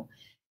journal.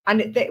 And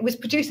it was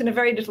produced in a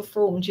very little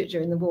form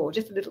during the war,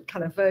 just a little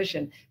kind of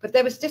version. But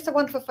there was just a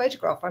wonderful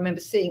photograph I remember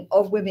seeing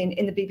of women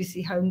in the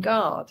BBC Home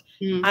Guard.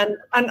 And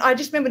I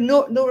just remember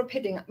Nora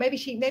Pidding, maybe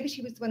she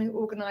was the one who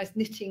organised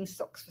knitting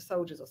socks for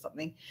soldiers or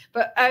something.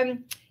 But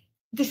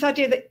this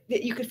idea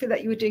that you could feel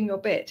that you were doing your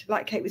bit,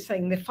 like Kate was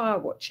saying, the fire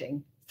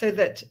watching, so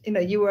that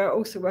you were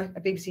also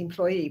a BBC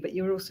employee, but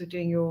you were also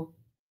doing your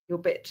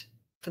bit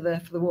for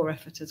the war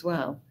effort as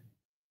well.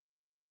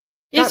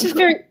 Yes, it's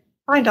very.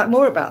 Find out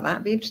more about that.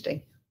 It'd be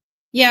interesting.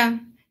 Yeah,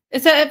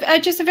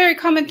 it's just a very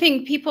common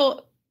thing.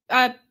 People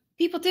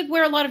did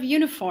wear a lot of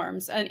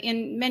uniforms,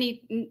 in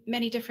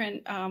many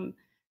different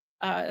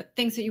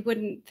things that you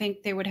wouldn't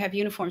think they would have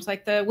uniforms.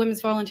 Like the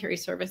Women's Voluntary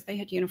Service, they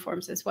had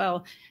uniforms as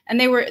well, and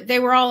they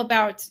were all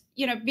about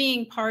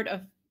being part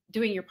of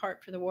doing your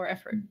part for the war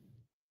effort.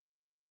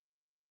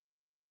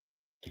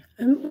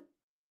 A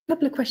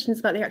couple of questions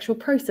about the actual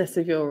process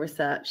of your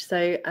research.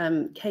 So,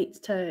 Kate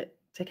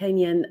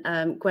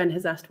Terkanian, Gwen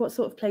has asked, what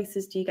sort of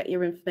places do you get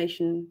your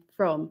information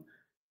from?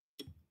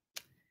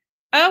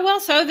 Well,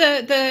 so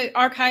the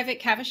archive at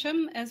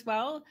Caversham as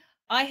well.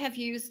 I have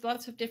used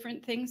lots of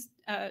different things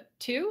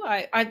too.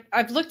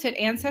 I've looked at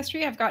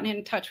Ancestry. I've gotten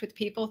in touch with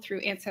people through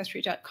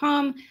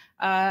Ancestry.com.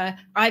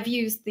 I've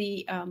used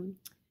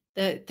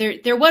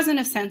there wasn't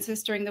a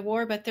census during the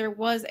war, but there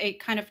was a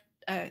kind of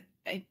a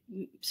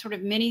sort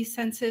of mini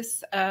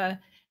census that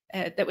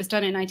was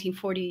done in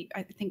 1940,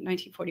 I think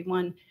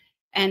 1941.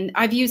 And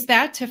I've used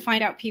that to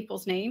find out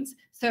people's names.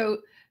 So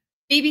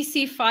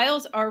BBC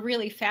files are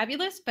really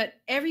fabulous, but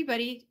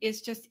everybody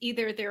is just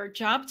either their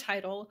job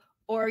title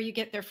or you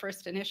get their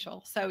first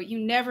initial. So you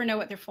never know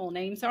what their full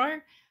names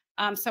are.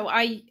 So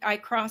I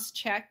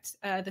cross-checked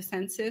the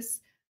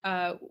census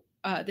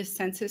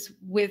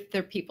with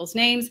their people's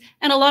names.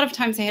 And a lot of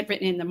times they had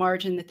written in the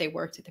margin that they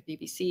worked at the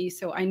BBC.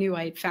 So I knew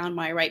I had found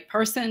my right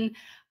person.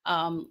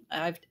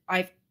 I've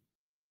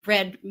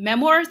read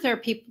memoirs.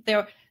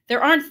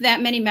 There aren't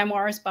that many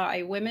memoirs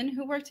by women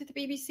who worked at the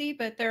BBC,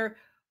 but there are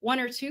one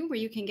or two where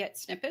you can get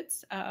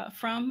snippets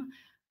from.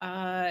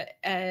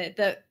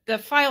 The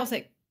files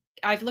that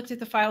I've looked at,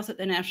 the files at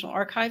the National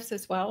Archives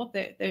as well.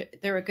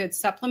 They're a good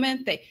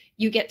supplement.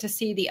 You get to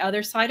see the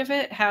other side of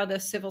it, how the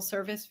civil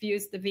service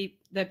views the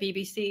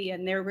BBC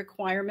and their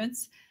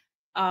requirements.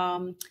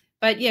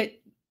 But yeah,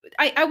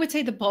 I would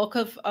say the bulk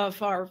of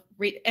our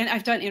and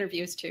I've done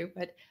interviews too,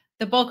 but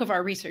the bulk of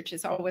our research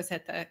is always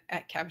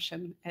at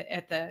Caversham,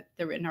 at the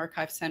Written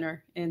Archive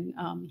Centre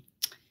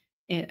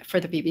for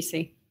the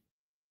BBC.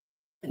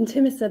 And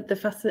Tim has said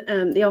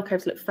the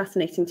archives look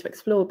fascinating to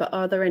explore, but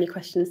are there any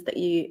questions that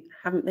you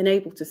haven't been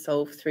able to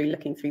solve through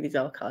looking through these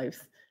archives?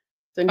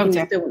 So anything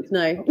you still want to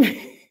know?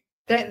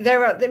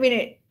 There are. I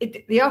mean,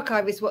 the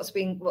archive is what's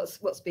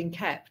being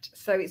kept.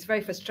 So it's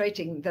very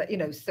frustrating that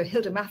So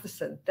Hilda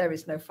Matheson, there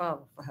is no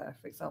file for her,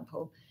 for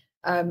example,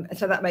 and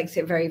so that makes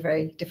it very,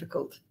 very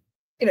difficult.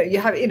 So you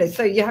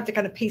have to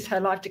kind of piece her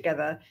life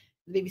together,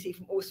 the BBC,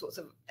 from all sorts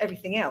of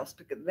everything else,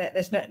 because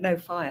there's no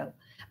file.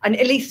 And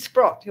Elise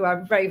Sprott, who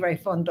I'm very, very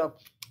fond of,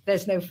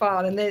 there's no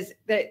file. And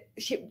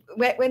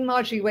when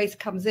Marjorie Wace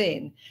comes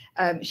in,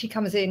 she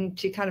comes in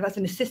to kind of as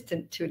an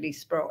assistant to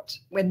Elise Sprott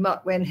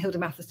when Hilda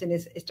Matheson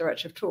is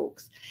director of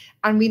talks.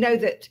 And we know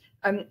that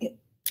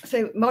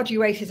so Marjorie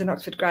Wace is an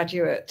Oxford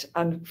graduate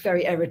and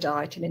very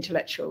erudite and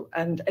intellectual,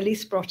 and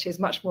Elise Sprott is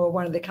much more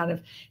one of the kind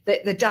of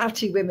the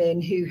doughty women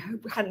who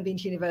hadn't been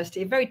to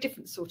university, a very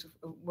different sort of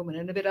woman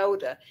and a bit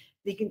older.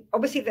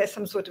 Obviously there's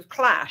some sort of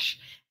clash,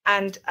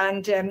 and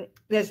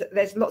there's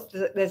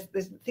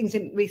things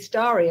in Reith's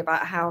diary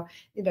about how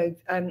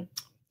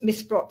Miss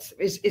Sprott's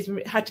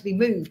had to be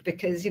moved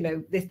because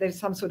there's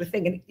some sort of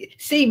thing, and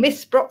see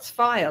Miss Sprott's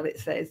file, it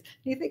says.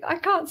 And you think, I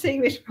can't see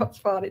Miss Sprott's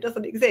file, it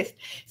doesn't exist.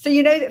 So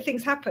that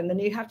things happen, and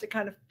you have to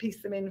kind of piece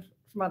them in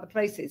from other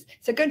places.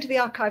 So going to the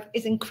archive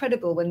is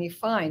incredible when you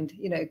find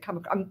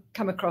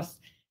come across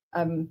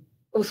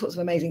all sorts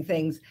of amazing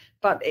things,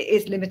 but it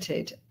is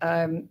limited,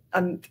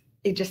 and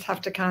you just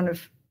have to kind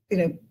of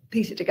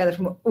piece it together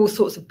from all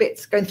sorts of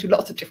bits, going through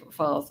lots of different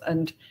files,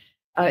 and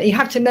You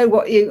have to know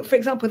what you, for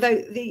example, though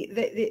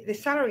the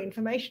salary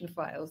information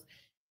files,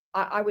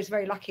 I was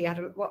very lucky. I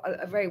had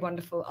a very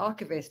wonderful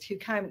archivist who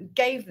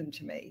gave them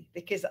to me,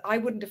 because I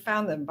wouldn't have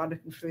found them by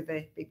looking through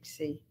the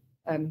BBC.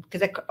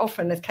 Because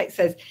often, as Kate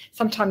says,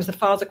 sometimes the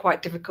files are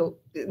quite difficult.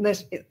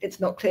 It's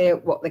not clear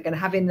what they're going to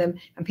have in them,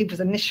 and people's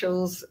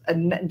initials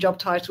and job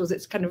titles.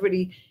 It's kind of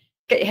really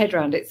get your head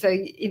around it. So,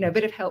 you know, a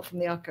bit of help from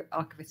the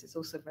archivist is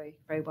also very,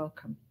 very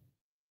welcome.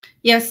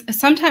 Yes,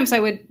 sometimes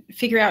I would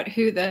figure out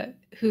who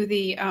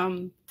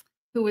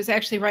was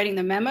actually writing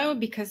the memo,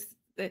 because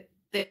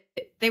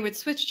they would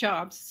switch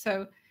jobs.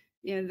 So,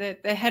 you know,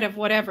 the head of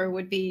whatever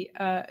would be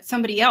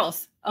somebody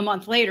else a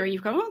month later. You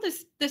go, oh,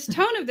 this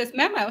tone of this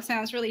memo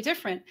sounds really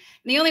different.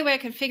 And the only way I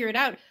could figure it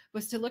out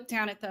was to look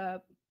down at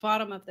the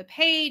bottom of the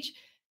page,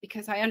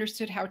 because I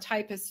understood how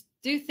typists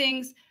do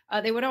things.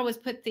 They would always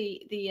put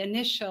the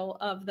initial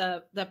of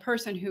the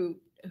person who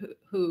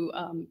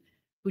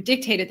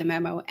dictated the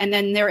memo, and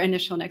then their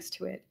initial next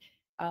to it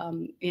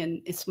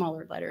in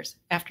smaller letters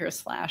after a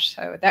slash.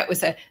 So that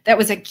was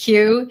a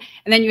cue.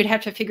 And then you would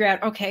have to figure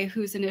out, okay,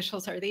 whose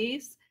initials are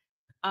these?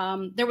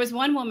 There was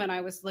one woman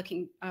I was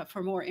looking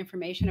for more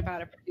information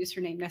about, a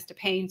producer named Nesta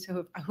Payne,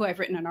 who I've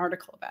written an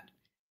article about.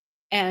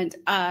 And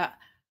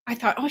I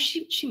thought, oh,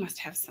 she must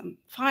have some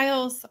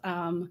files.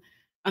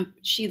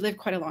 She lived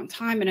quite a long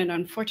time, and then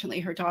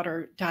unfortunately her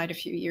daughter died a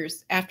few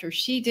years after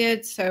she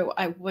did. So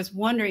I was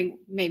wondering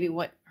maybe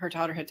what her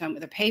daughter had done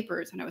with the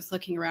papers, and I was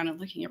looking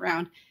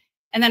around.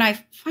 And then I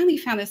finally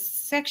found this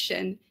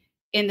section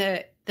in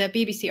the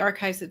BBC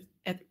archives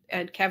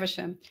at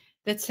Caversham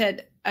that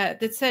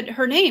said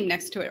her name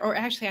next to it, or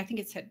actually I think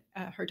it said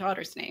her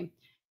daughter's name.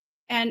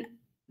 And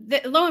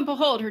lo and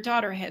behold, her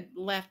daughter had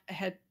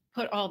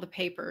put all the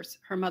papers,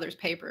 her mother's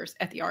papers,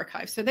 at the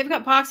archive. So they've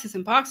got boxes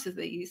and boxes of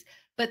these,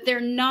 but they're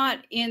not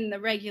in the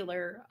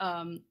regular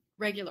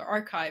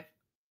archive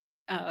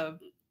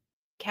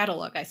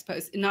catalog, I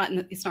suppose.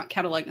 It's not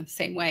cataloged in the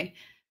same way.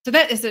 So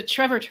that is a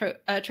treasure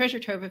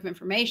trove of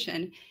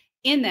information,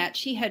 in that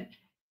she had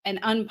an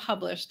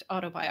unpublished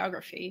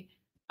autobiography.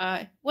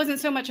 Wasn't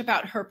so much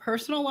about her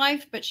personal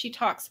life, but she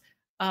talks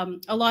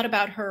a lot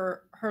about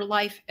her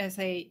life as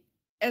a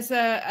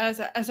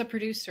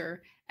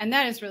producer, and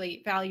that is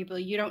really valuable.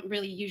 You don't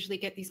really usually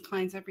get these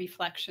kinds of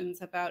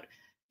reflections about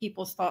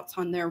people's thoughts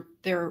on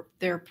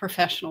their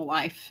professional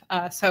life.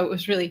 So it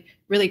was really,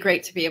 really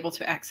great to be able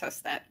to access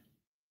that.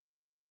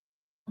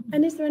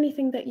 And is there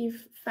anything that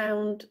you've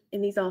found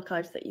in these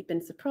archives that you've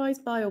been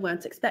surprised by or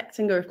weren't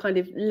expecting, or have kind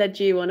of led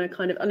you on a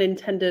kind of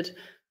unintended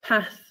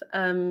path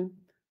through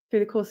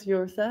the course of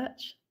your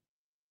research?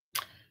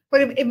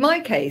 Well, in my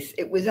case,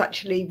 it was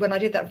actually, when I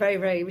did that very,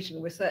 very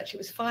original research, it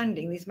was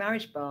finding these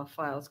marriage bar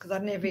files, because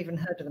I'd never even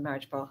heard of the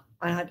marriage bar.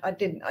 I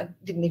didn't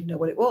even know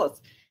what it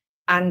was.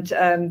 And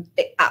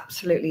it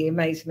absolutely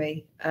amazed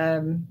me.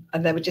 And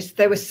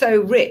they were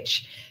so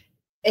rich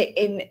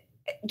in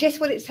just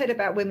what it said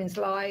about women's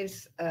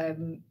lives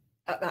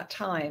at that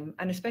time.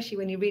 And especially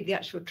when you read the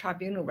actual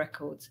tribunal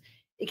records,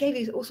 it gave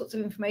you all sorts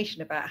of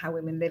information about how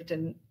women lived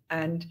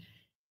and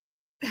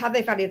how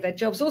they valued their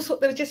jobs. Also,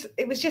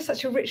 it was just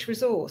such a rich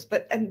resource,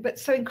 but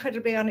so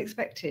incredibly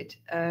unexpected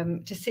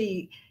to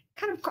see,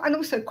 and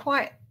also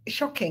quite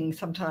shocking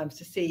sometimes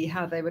to see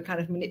how they were kind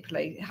of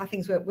manipulated, how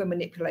things were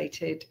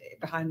manipulated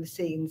behind the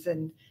scenes.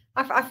 And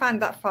I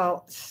found that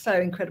file so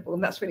incredible,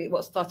 and that's really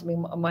what started me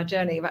on my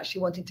journey of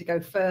actually wanting to go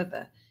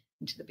further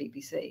into the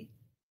BBC.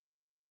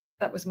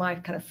 That was my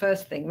kind of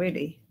first thing,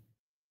 really.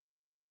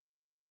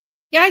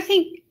 Yeah, I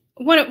think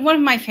one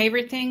of my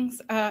favorite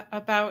things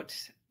about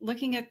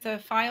looking at the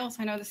files,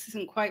 I know this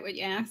isn't quite what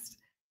you asked,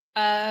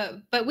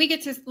 but we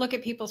get to look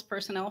at people's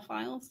personnel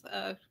files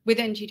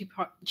within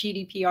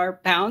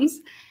GDPR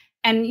bounds.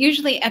 And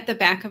usually at the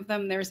back of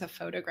them, there's a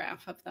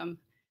photograph of them.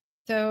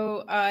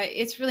 So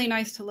it's really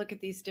nice to look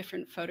at these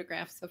different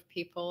photographs of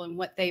people and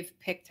what they've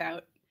picked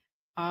out.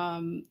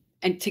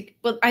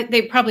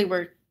 They probably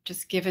were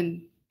just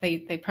given,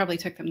 they probably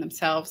took them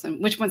themselves,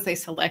 and which ones they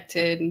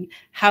selected and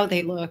how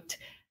they looked.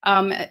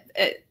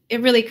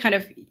 It really kind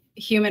of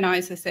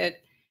humanizes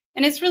it.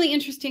 And it's really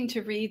interesting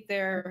to read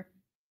their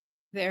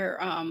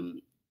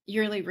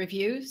yearly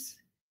reviews,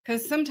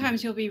 because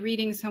sometimes you'll be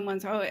reading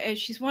someone's, oh,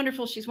 she's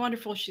wonderful, she's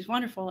wonderful, she's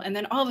wonderful. And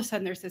then all of a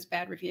sudden there's this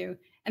bad review.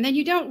 And then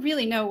you don't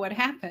really know what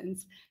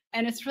happens.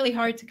 And it's really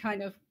hard to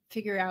kind of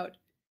figure out.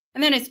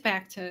 And then it's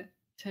back to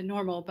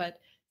normal. But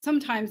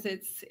sometimes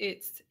it's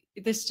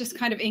this just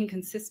kind of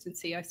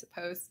inconsistency, I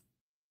suppose.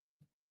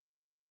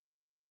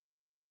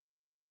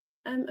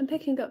 And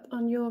picking up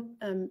on your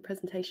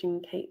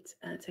presentation, Kate,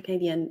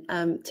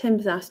 Terkanian,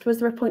 Tim's asked, was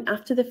there a point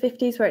after the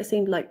 50s where it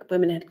seemed like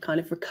women had kind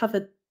of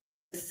recovered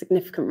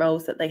significant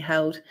roles that they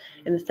held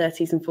in the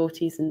 30s and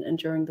 40s and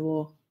during the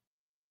war?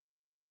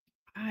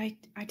 I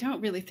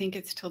don't really think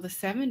it's till the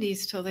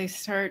 70s till they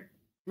start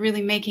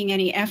really making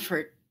any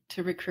effort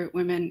to recruit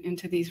women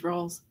into these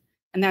roles.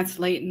 And that's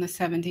late in the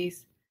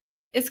 70s.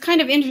 It's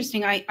kind of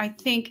interesting. I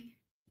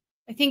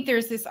think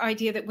there's this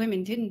idea that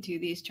women didn't do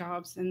these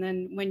jobs. And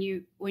then when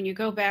you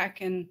go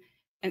back and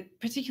and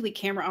particularly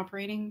camera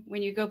operating,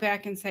 when you go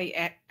back and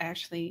say,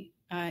 actually,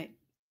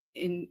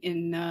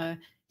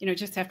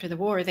 just after the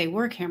war, they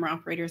were camera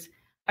operators.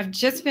 I've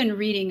just been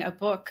reading a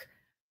book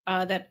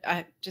that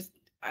I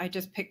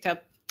just picked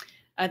up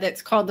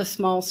that's called The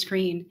Small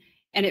Screen,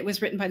 and it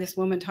was written by this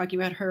woman talking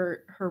about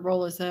her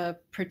role as a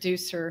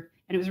producer,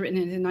 and it was written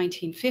in the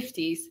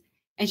 1950s.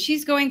 And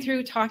she's going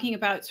through talking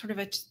about sort of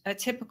a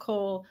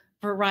typical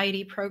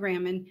variety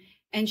program,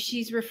 and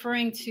she's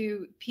referring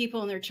to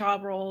people in their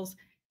job roles,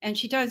 and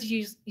she does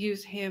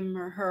use him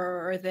or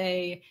her or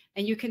they,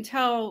 and you can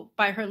tell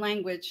by her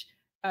language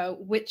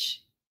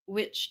which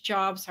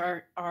jobs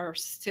are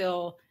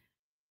still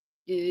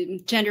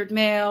gendered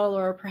male,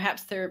 or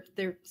perhaps they're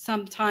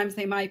sometimes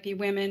they might be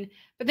women.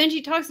 But then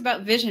she talks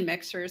about vision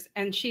mixers,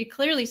 and she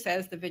clearly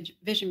says the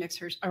vision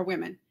mixers are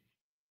women.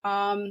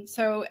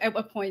 So at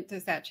what point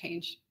does that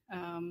change?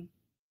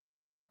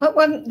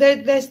 Well,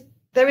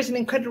 there is an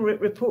incredible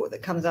report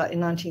that comes out in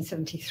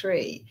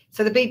 1973.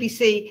 So the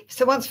BBC,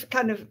 once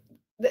kind of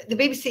the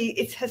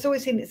BBC, has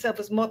always seen itself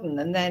as modern,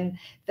 and then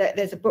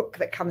there's a book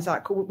that comes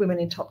out called Women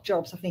in Top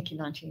Jobs, I think in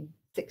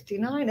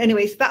 1969.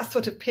 Anyways, that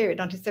sort of period,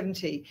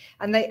 1970,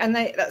 and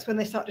that's when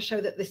they start to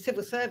show that the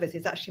civil service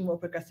is actually more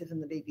progressive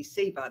than the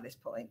BBC by this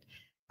point.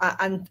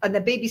 And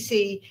the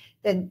BBC,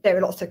 then there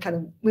are lots of kind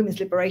of women's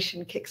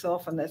liberation kicks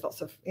off, and there's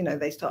lots of,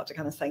 they start to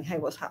kind of saying, hey,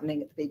 what's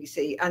happening at the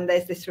BBC? And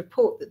there's this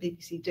report that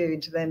BBC do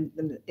into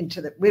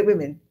the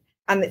women,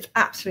 and it's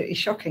absolutely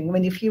shocking. I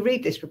mean, if you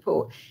read this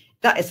report,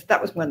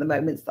 that was one of the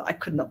moments that I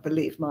could not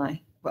believe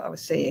what I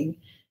was seeing.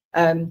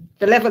 The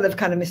level of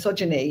kind of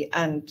misogyny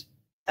and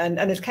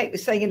as Kate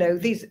was saying,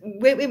 these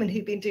women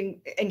who'd been doing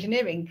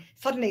engineering,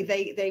 suddenly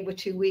they were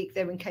too weak,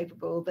 they were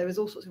incapable. There was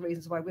all sorts of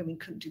reasons why women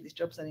couldn't do these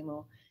jobs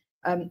anymore.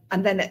 And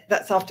then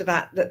that's after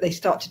that they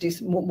start to do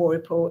some more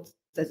reports.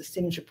 There's a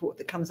Sims report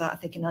that comes out, I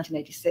think, in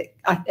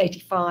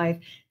 1985.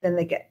 Then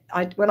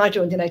when I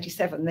joined in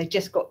 87, they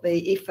just got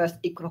the first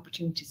Equal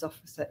Opportunities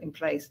Officer in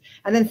place.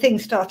 And then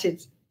things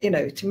started,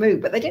 to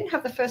move. But they didn't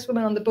have the first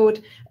woman on the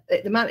board,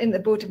 in the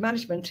board of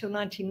management until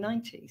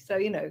 1990. So,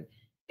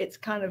 it's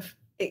kind of,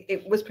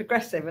 it was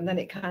progressive. And then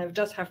it kind of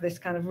does have this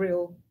kind of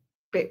real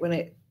bit when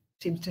it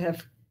seems to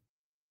have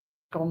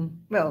gone,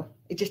 well,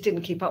 it just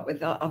didn't keep up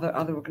with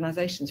other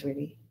organizations,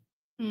 really.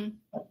 Mm.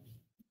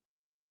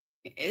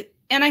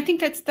 And I think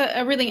that's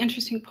a really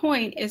interesting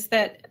point, is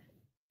that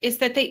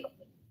they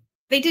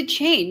did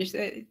change.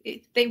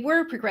 They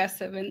were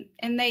progressive,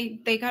 and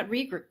they got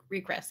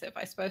regressive,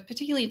 I suppose,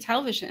 particularly in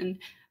television.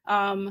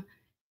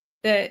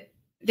 That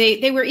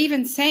they were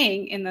even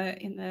saying in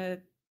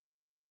the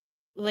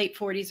late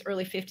 40s,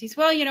 early 50s,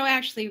 well,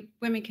 actually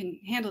women can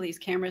handle these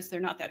cameras. They're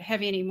not that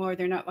heavy anymore.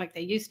 They're not like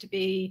they used to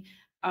be.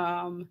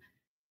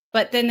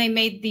 But then they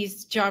made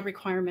these job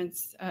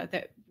requirements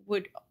that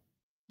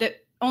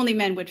only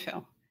men would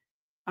fill.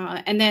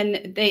 And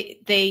then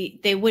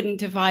they wouldn't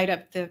divide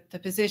up the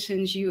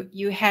positions.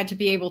 You had to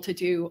be able to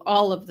do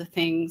all of the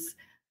things,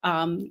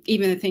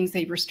 even the things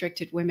they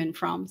restricted women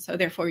from. So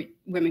therefore,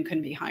 women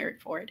couldn't be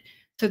hired for it.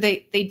 So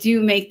they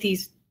do make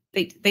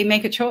they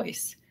make a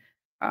choice.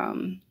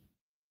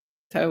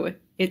 So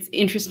it's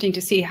interesting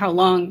to see how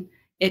long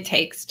it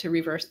takes to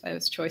reverse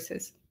those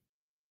choices.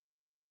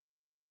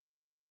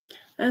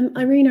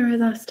 Irina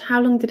has asked,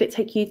 how long did it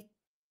take you to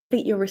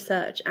complete your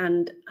research,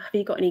 and have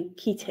you got any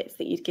key tips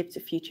that you'd give to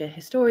future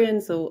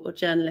historians or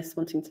journalists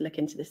wanting to look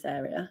into this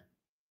area?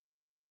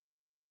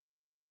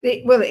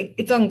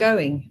 It's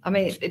ongoing. I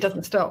mean, it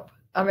doesn't stop.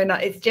 I mean,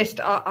 it's just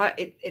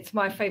it's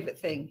my favorite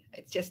thing.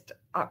 It's just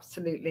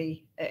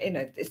absolutely,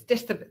 it's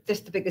just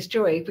the biggest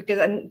joy, because,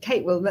 and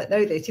Kate will know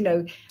this,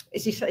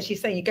 as she's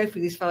saying, you go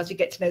through these files, you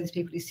get to know these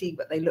people, you see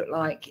what they look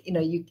like,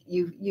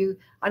 you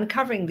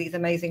uncovering these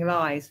amazing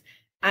lives.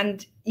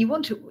 And you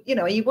want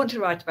to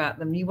write about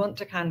them. You want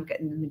to kind of get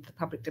them into the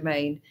public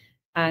domain.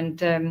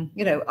 And,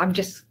 I'm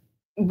just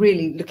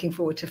really looking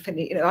forward to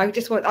finish.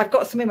 I've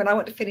got some women I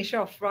want to finish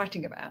off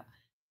writing about,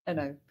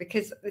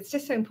 because it's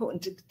just so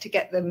important to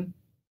get them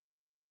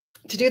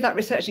to do that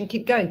research and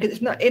keep going. Because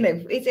it's not,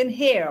 it's in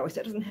here.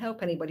 Obviously, it doesn't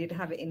help anybody to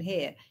have it in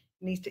here.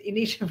 You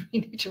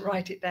need to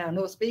write it down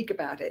or speak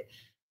about it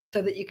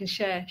so that you can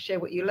share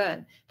what you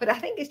learn. But I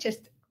think it's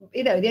just,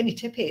 the only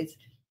tip is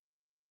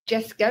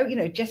just go,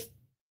 just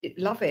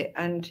love it.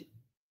 And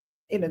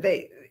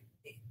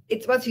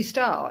it's once you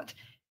start,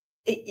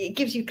 it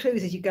gives you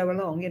clues as you go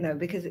along,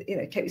 because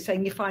Kate was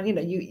saying, you find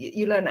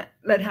you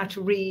learn how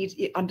to read,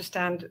 you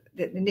understand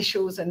the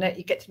initials, and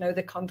you get to know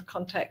the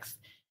context,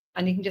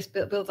 and you can just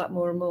build that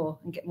more and more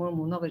and get more and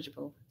more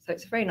knowledgeable. So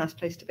it's a very nice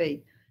place to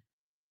be.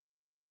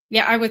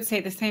 Yeah, I would say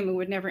the same. It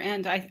would never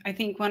end. I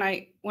think when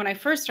I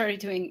first started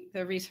doing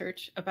the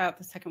research about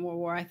the Second World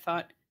War, I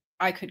thought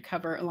I could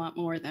cover a lot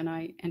more than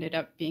I ended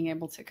up being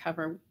able to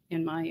cover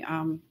in my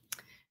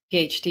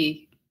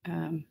PhD.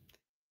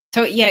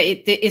 So yeah,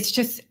 it's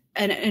just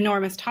an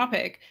enormous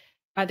topic.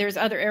 There's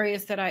other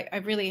areas that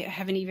I really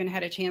haven't even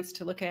had a chance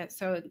to look at.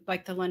 So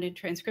like the London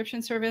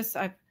Transcription Service,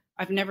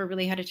 I've never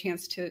really had a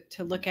chance to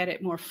look at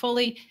it more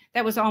fully.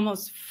 That was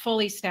almost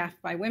fully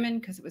staffed by women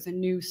because it was a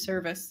new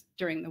service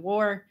during the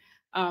war.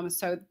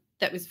 So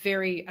that was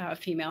very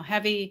female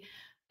heavy.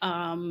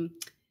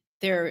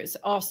 There's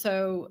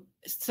also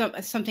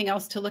something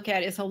else to look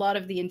at is a lot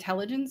of the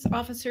intelligence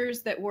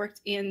officers that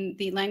worked in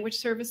the language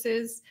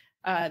services.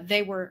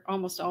 They were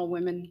almost all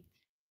women.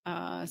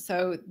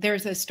 So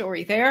there's a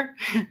story there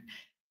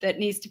that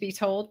needs to be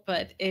told,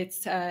 but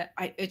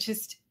I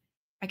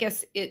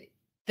guess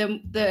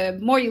the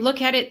more you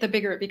look at it, the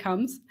bigger it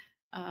becomes.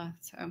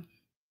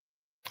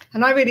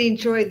 And I really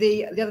enjoy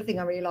the other thing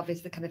I really love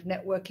is the kind of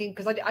networking,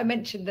 because I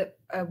mentioned that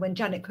when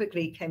Janet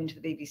Quigley came into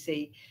the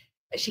BBC,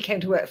 she came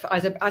to work for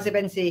Isa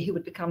Benzi, who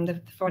would become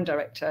the foreign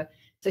director.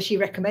 So she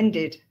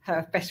recommended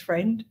her best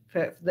friend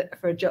for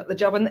the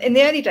job. And in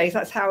the early days,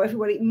 that's how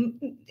everybody,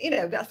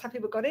 that's how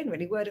people got in,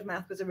 really. Word of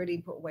mouth was a really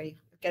important way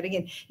of getting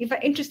in. In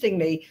fact,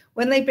 interestingly,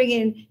 when they bring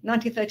in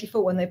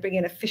 1934, when they bring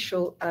in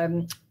official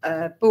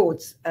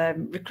boards,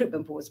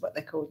 recruitment boards, what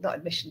they're called, not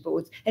admission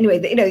boards.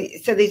 Anyway,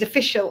 so these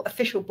official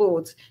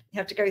boards you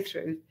have to go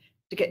through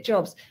to get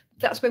jobs.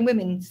 That's when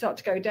women start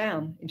to go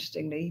down,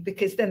 interestingly,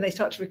 because then they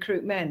start to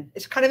recruit men.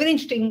 It's kind of an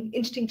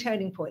interesting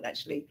turning point,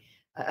 actually.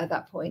 At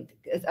that point,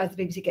 as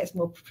the BBC gets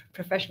more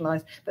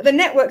professionalized. But the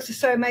networks are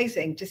so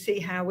amazing to see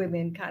how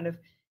women kind of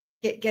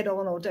get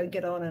on or don't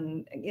get on,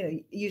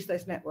 and use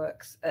those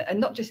networks,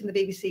 and not just in the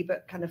BBC,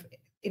 but kind of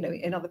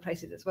in other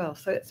places as well.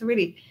 So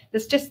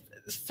there's just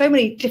so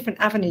many different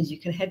avenues you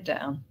can head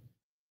down.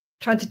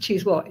 Trying to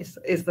choose what is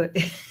the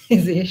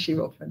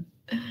issue often.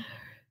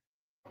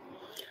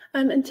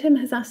 And Tim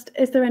has asked,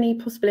 is there any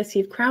possibility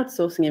of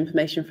crowdsourcing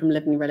information from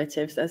living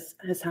relatives, as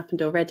has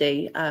happened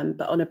already,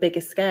 but on a bigger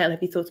scale?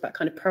 Have you thought about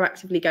kind of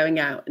proactively going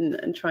out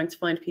and trying to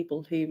find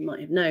people who might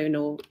have known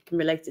or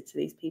related to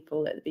these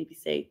people at the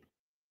BBC?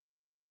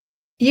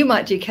 You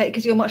might do, Kate,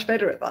 because you're much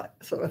better at that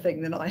sort of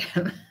thing than I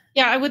am.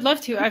 Yeah, I would love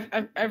to.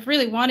 I've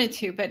really wanted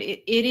to, but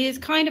it is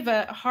kind of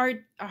a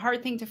hard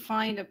thing to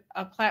find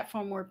a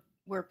platform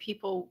where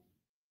people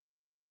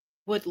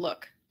would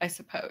look, I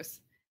suppose.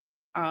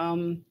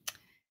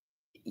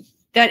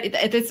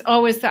 That's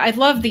always I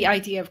love the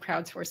idea of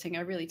crowdsourcing. I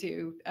really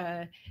do,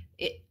 and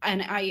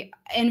I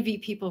envy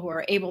people who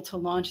are able to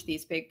launch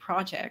these big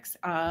projects.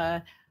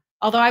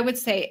 Although I would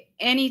say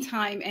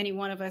anytime any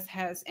one of us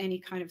has any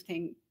kind of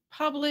thing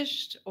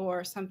published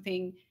or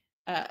something,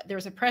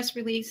 there's a press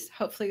release.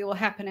 Hopefully, it will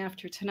happen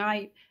after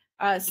tonight.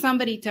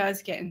 Somebody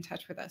does get in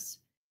touch with us,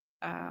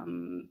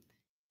 and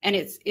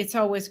it's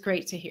always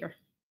great to hear.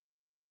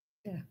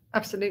 Yeah,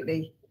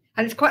 absolutely.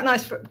 And it's quite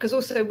nice because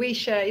also we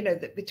share,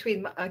 that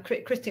between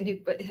Christian, who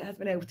has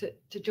been able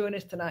to join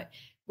us tonight,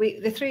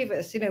 the three of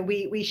us,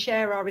 we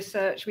share our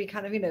research. We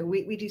kind of,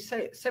 we do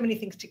so many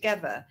things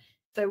together.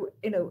 So,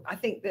 I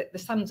think that the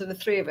sums of the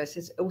three of us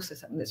is also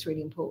something that's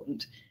really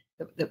important.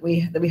 That we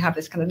have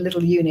this kind of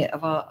little unit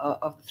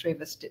of the three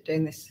of us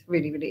doing this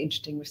really, really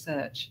interesting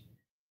research.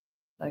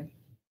 So.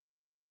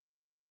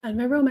 And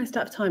we're almost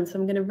out of time, so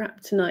I'm going to wrap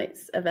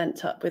tonight's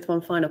event up with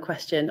one final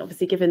question.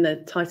 Obviously, given the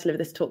title of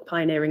this talk,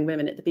 Pioneering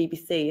Women at the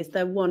BBC, is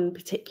there one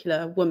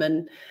particular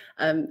woman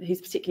who's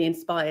particularly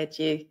inspired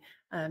you?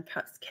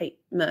 Perhaps Kate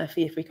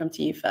Murphy, if we come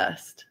to you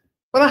first.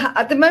 Well,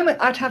 at the moment,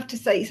 I'd have to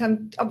say, so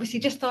I'm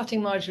obviously just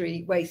starting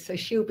Marjorie Wace, so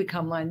she'll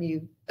become my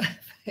new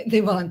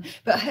one.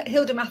 But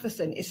Hilda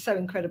Matheson is so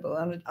incredible,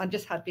 and I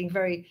just had been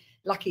very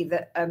lucky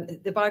that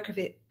the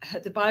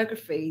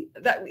biography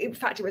that, in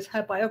fact, it was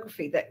her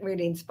biography that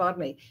really inspired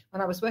me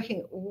when I was working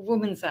at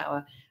Woman's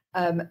Hour,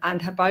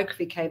 and her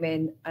biography came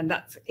in, and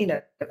that's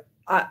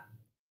I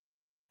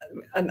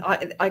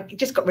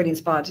just got really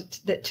inspired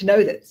to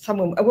know that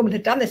a woman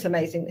had done this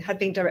amazing, had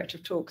been director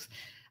of talks,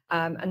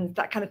 and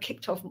that kind of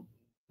kicked off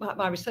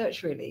my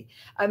research, really.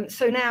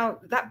 So now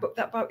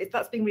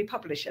that's being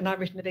republished, and I've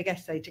written a big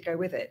essay to go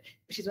with it,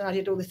 which is when I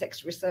did all this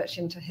extra research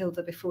into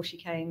Hilda before she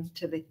came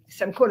to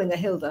so I'm calling her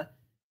Hilda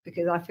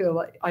because I feel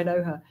like I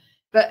know her.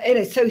 But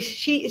so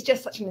she is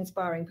just such an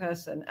inspiring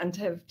person, and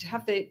to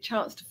have the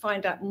chance to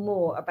find out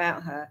more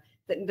about her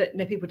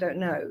that people don't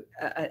know,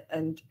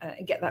 and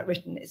get that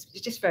written, it's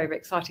just very, very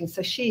exciting.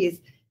 So she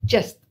is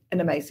just an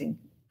amazing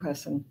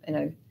person,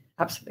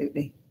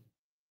 absolutely.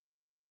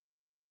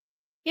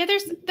 Yeah,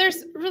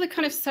 there's really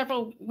kind of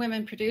several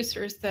women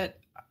producers that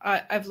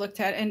I've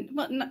looked at, and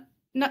well,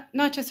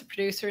 not just the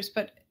producers,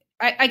 but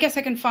I guess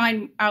I can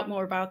find out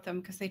more about them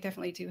because they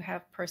definitely do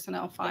have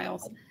personnel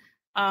files.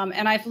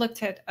 And I've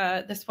looked at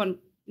this one,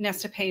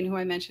 Nesta Payne, who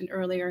I mentioned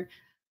earlier.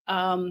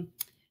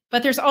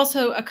 But there's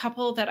also a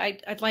couple that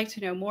I'd like to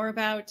know more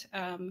about.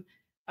 One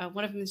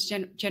of them is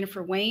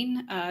Jennifer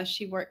Wayne.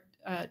 She worked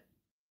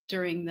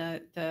during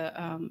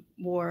the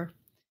war.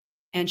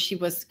 And she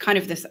was kind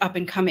of this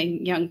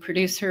up-and-coming young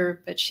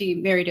producer, but she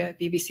married a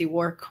BBC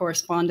war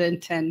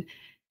correspondent and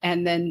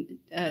then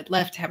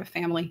left to have a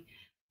family.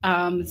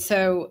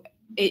 So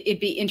it'd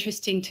be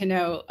interesting to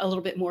know a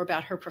little bit more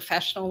about her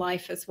professional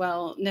life as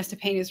well. Nesta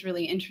Payne is a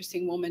really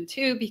interesting woman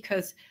too,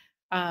 because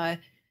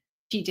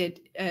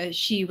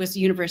she was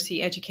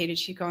university educated.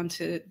 She'd gone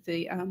to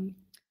the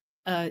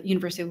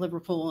University of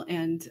Liverpool,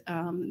 and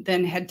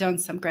then had done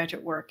some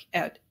graduate work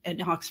at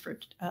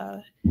Oxford.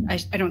 I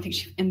don't think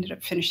she ended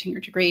up finishing her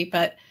degree,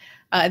 but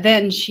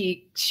then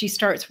she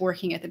starts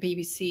working at the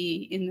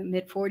BBC in the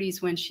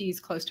mid-40s when she's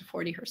close to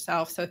 40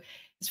 herself. So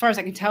as far as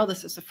I can tell,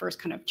 this is the first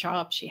kind of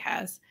job she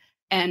has,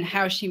 and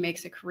how she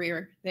makes a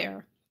career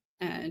there.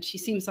 And she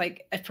seems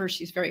like at first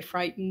she's very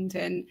frightened,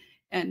 and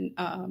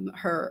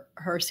her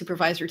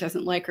supervisor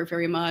doesn't like her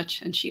very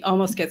much, and she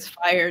almost gets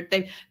fired.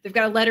 They've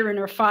got a letter in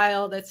her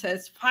file that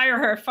says fire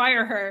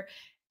her,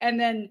 and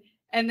then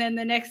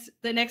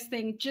the next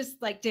thing,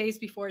 just like days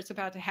before it's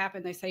about to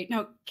happen, they say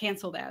no,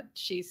 cancel that.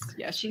 She's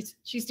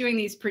doing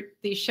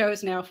these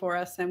shows now for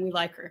us, and we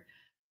like her.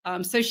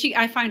 So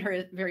I find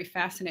her very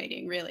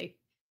fascinating, really.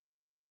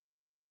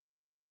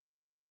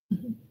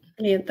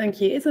 Brilliant, thank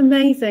you. It's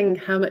amazing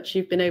how much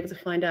you've been able to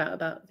find out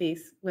about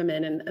these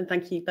women, and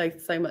thank you both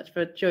so much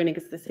for joining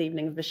us this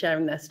evening and for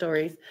sharing their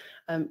stories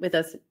with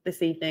us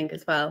this evening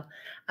as well.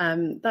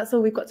 That's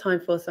all we've got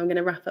time for, so I'm going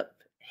to wrap up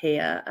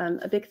here.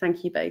 A big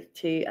thank you both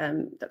to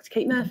Dr.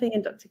 Kate Murphy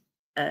and Dr.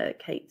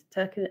 Kate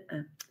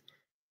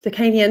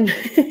Terkanian,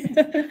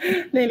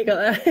 nearly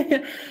got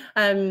there,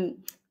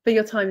 for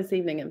your time this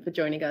evening and for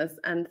joining us.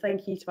 And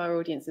thank you to our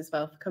audience as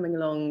well for coming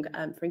along,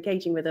 for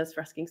engaging with us,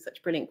 for asking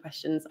such brilliant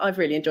questions. I've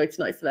really enjoyed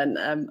tonight's event,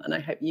 and I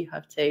hope you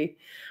have too.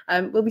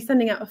 We'll be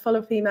sending out a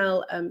follow-up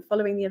email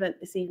following the event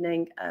this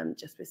evening,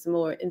 just with some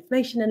more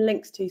information and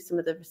links to some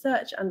of the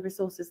research and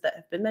resources that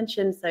have been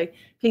mentioned. So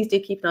please do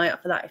keep an eye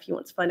out for that if you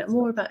want to find out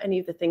more about any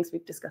of the things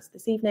we've discussed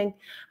this evening.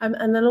 And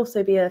there'll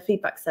also be a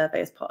feedback survey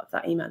as part of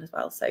that email as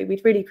well. So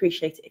we'd really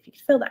appreciate it if you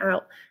could fill that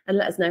out and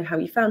let us know how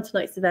you found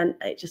tonight's event.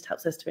 It just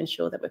helps us to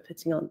ensure that we're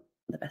putting on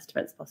the best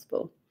events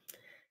possible.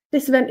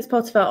 This event is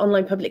part of our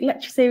online public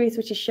lecture series,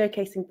 which is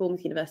showcasing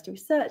Bournemouth University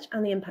research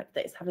and the impact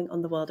that it's having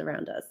on the world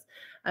around us.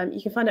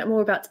 You can find out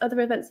more about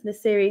other events in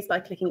this series by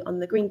clicking on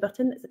the green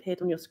button that's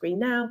appeared on your screen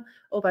now,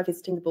 or by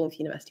visiting the Bournemouth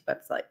University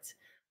website.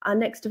 Our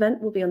next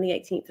event will be on the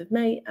 18th of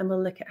May, and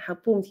we'll look at how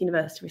Bournemouth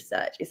University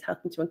research is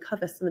helping to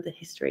uncover some of the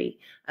history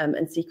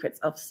and secrets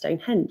of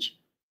Stonehenge.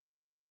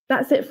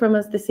 That's it from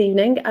us this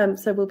evening.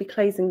 So we'll be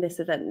closing this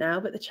event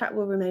now, but the chat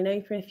will remain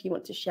open if you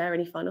want to share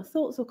any final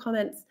thoughts or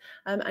comments.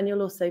 And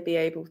you'll also be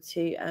able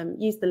to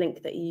use the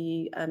link that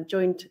you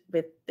joined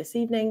with this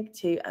evening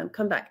to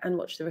come back and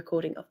watch the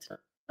recording of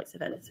tonight's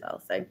event as well.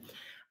 So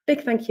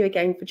big thank you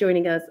again for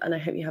joining us, and I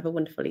hope you have a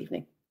wonderful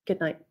evening. Good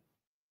night.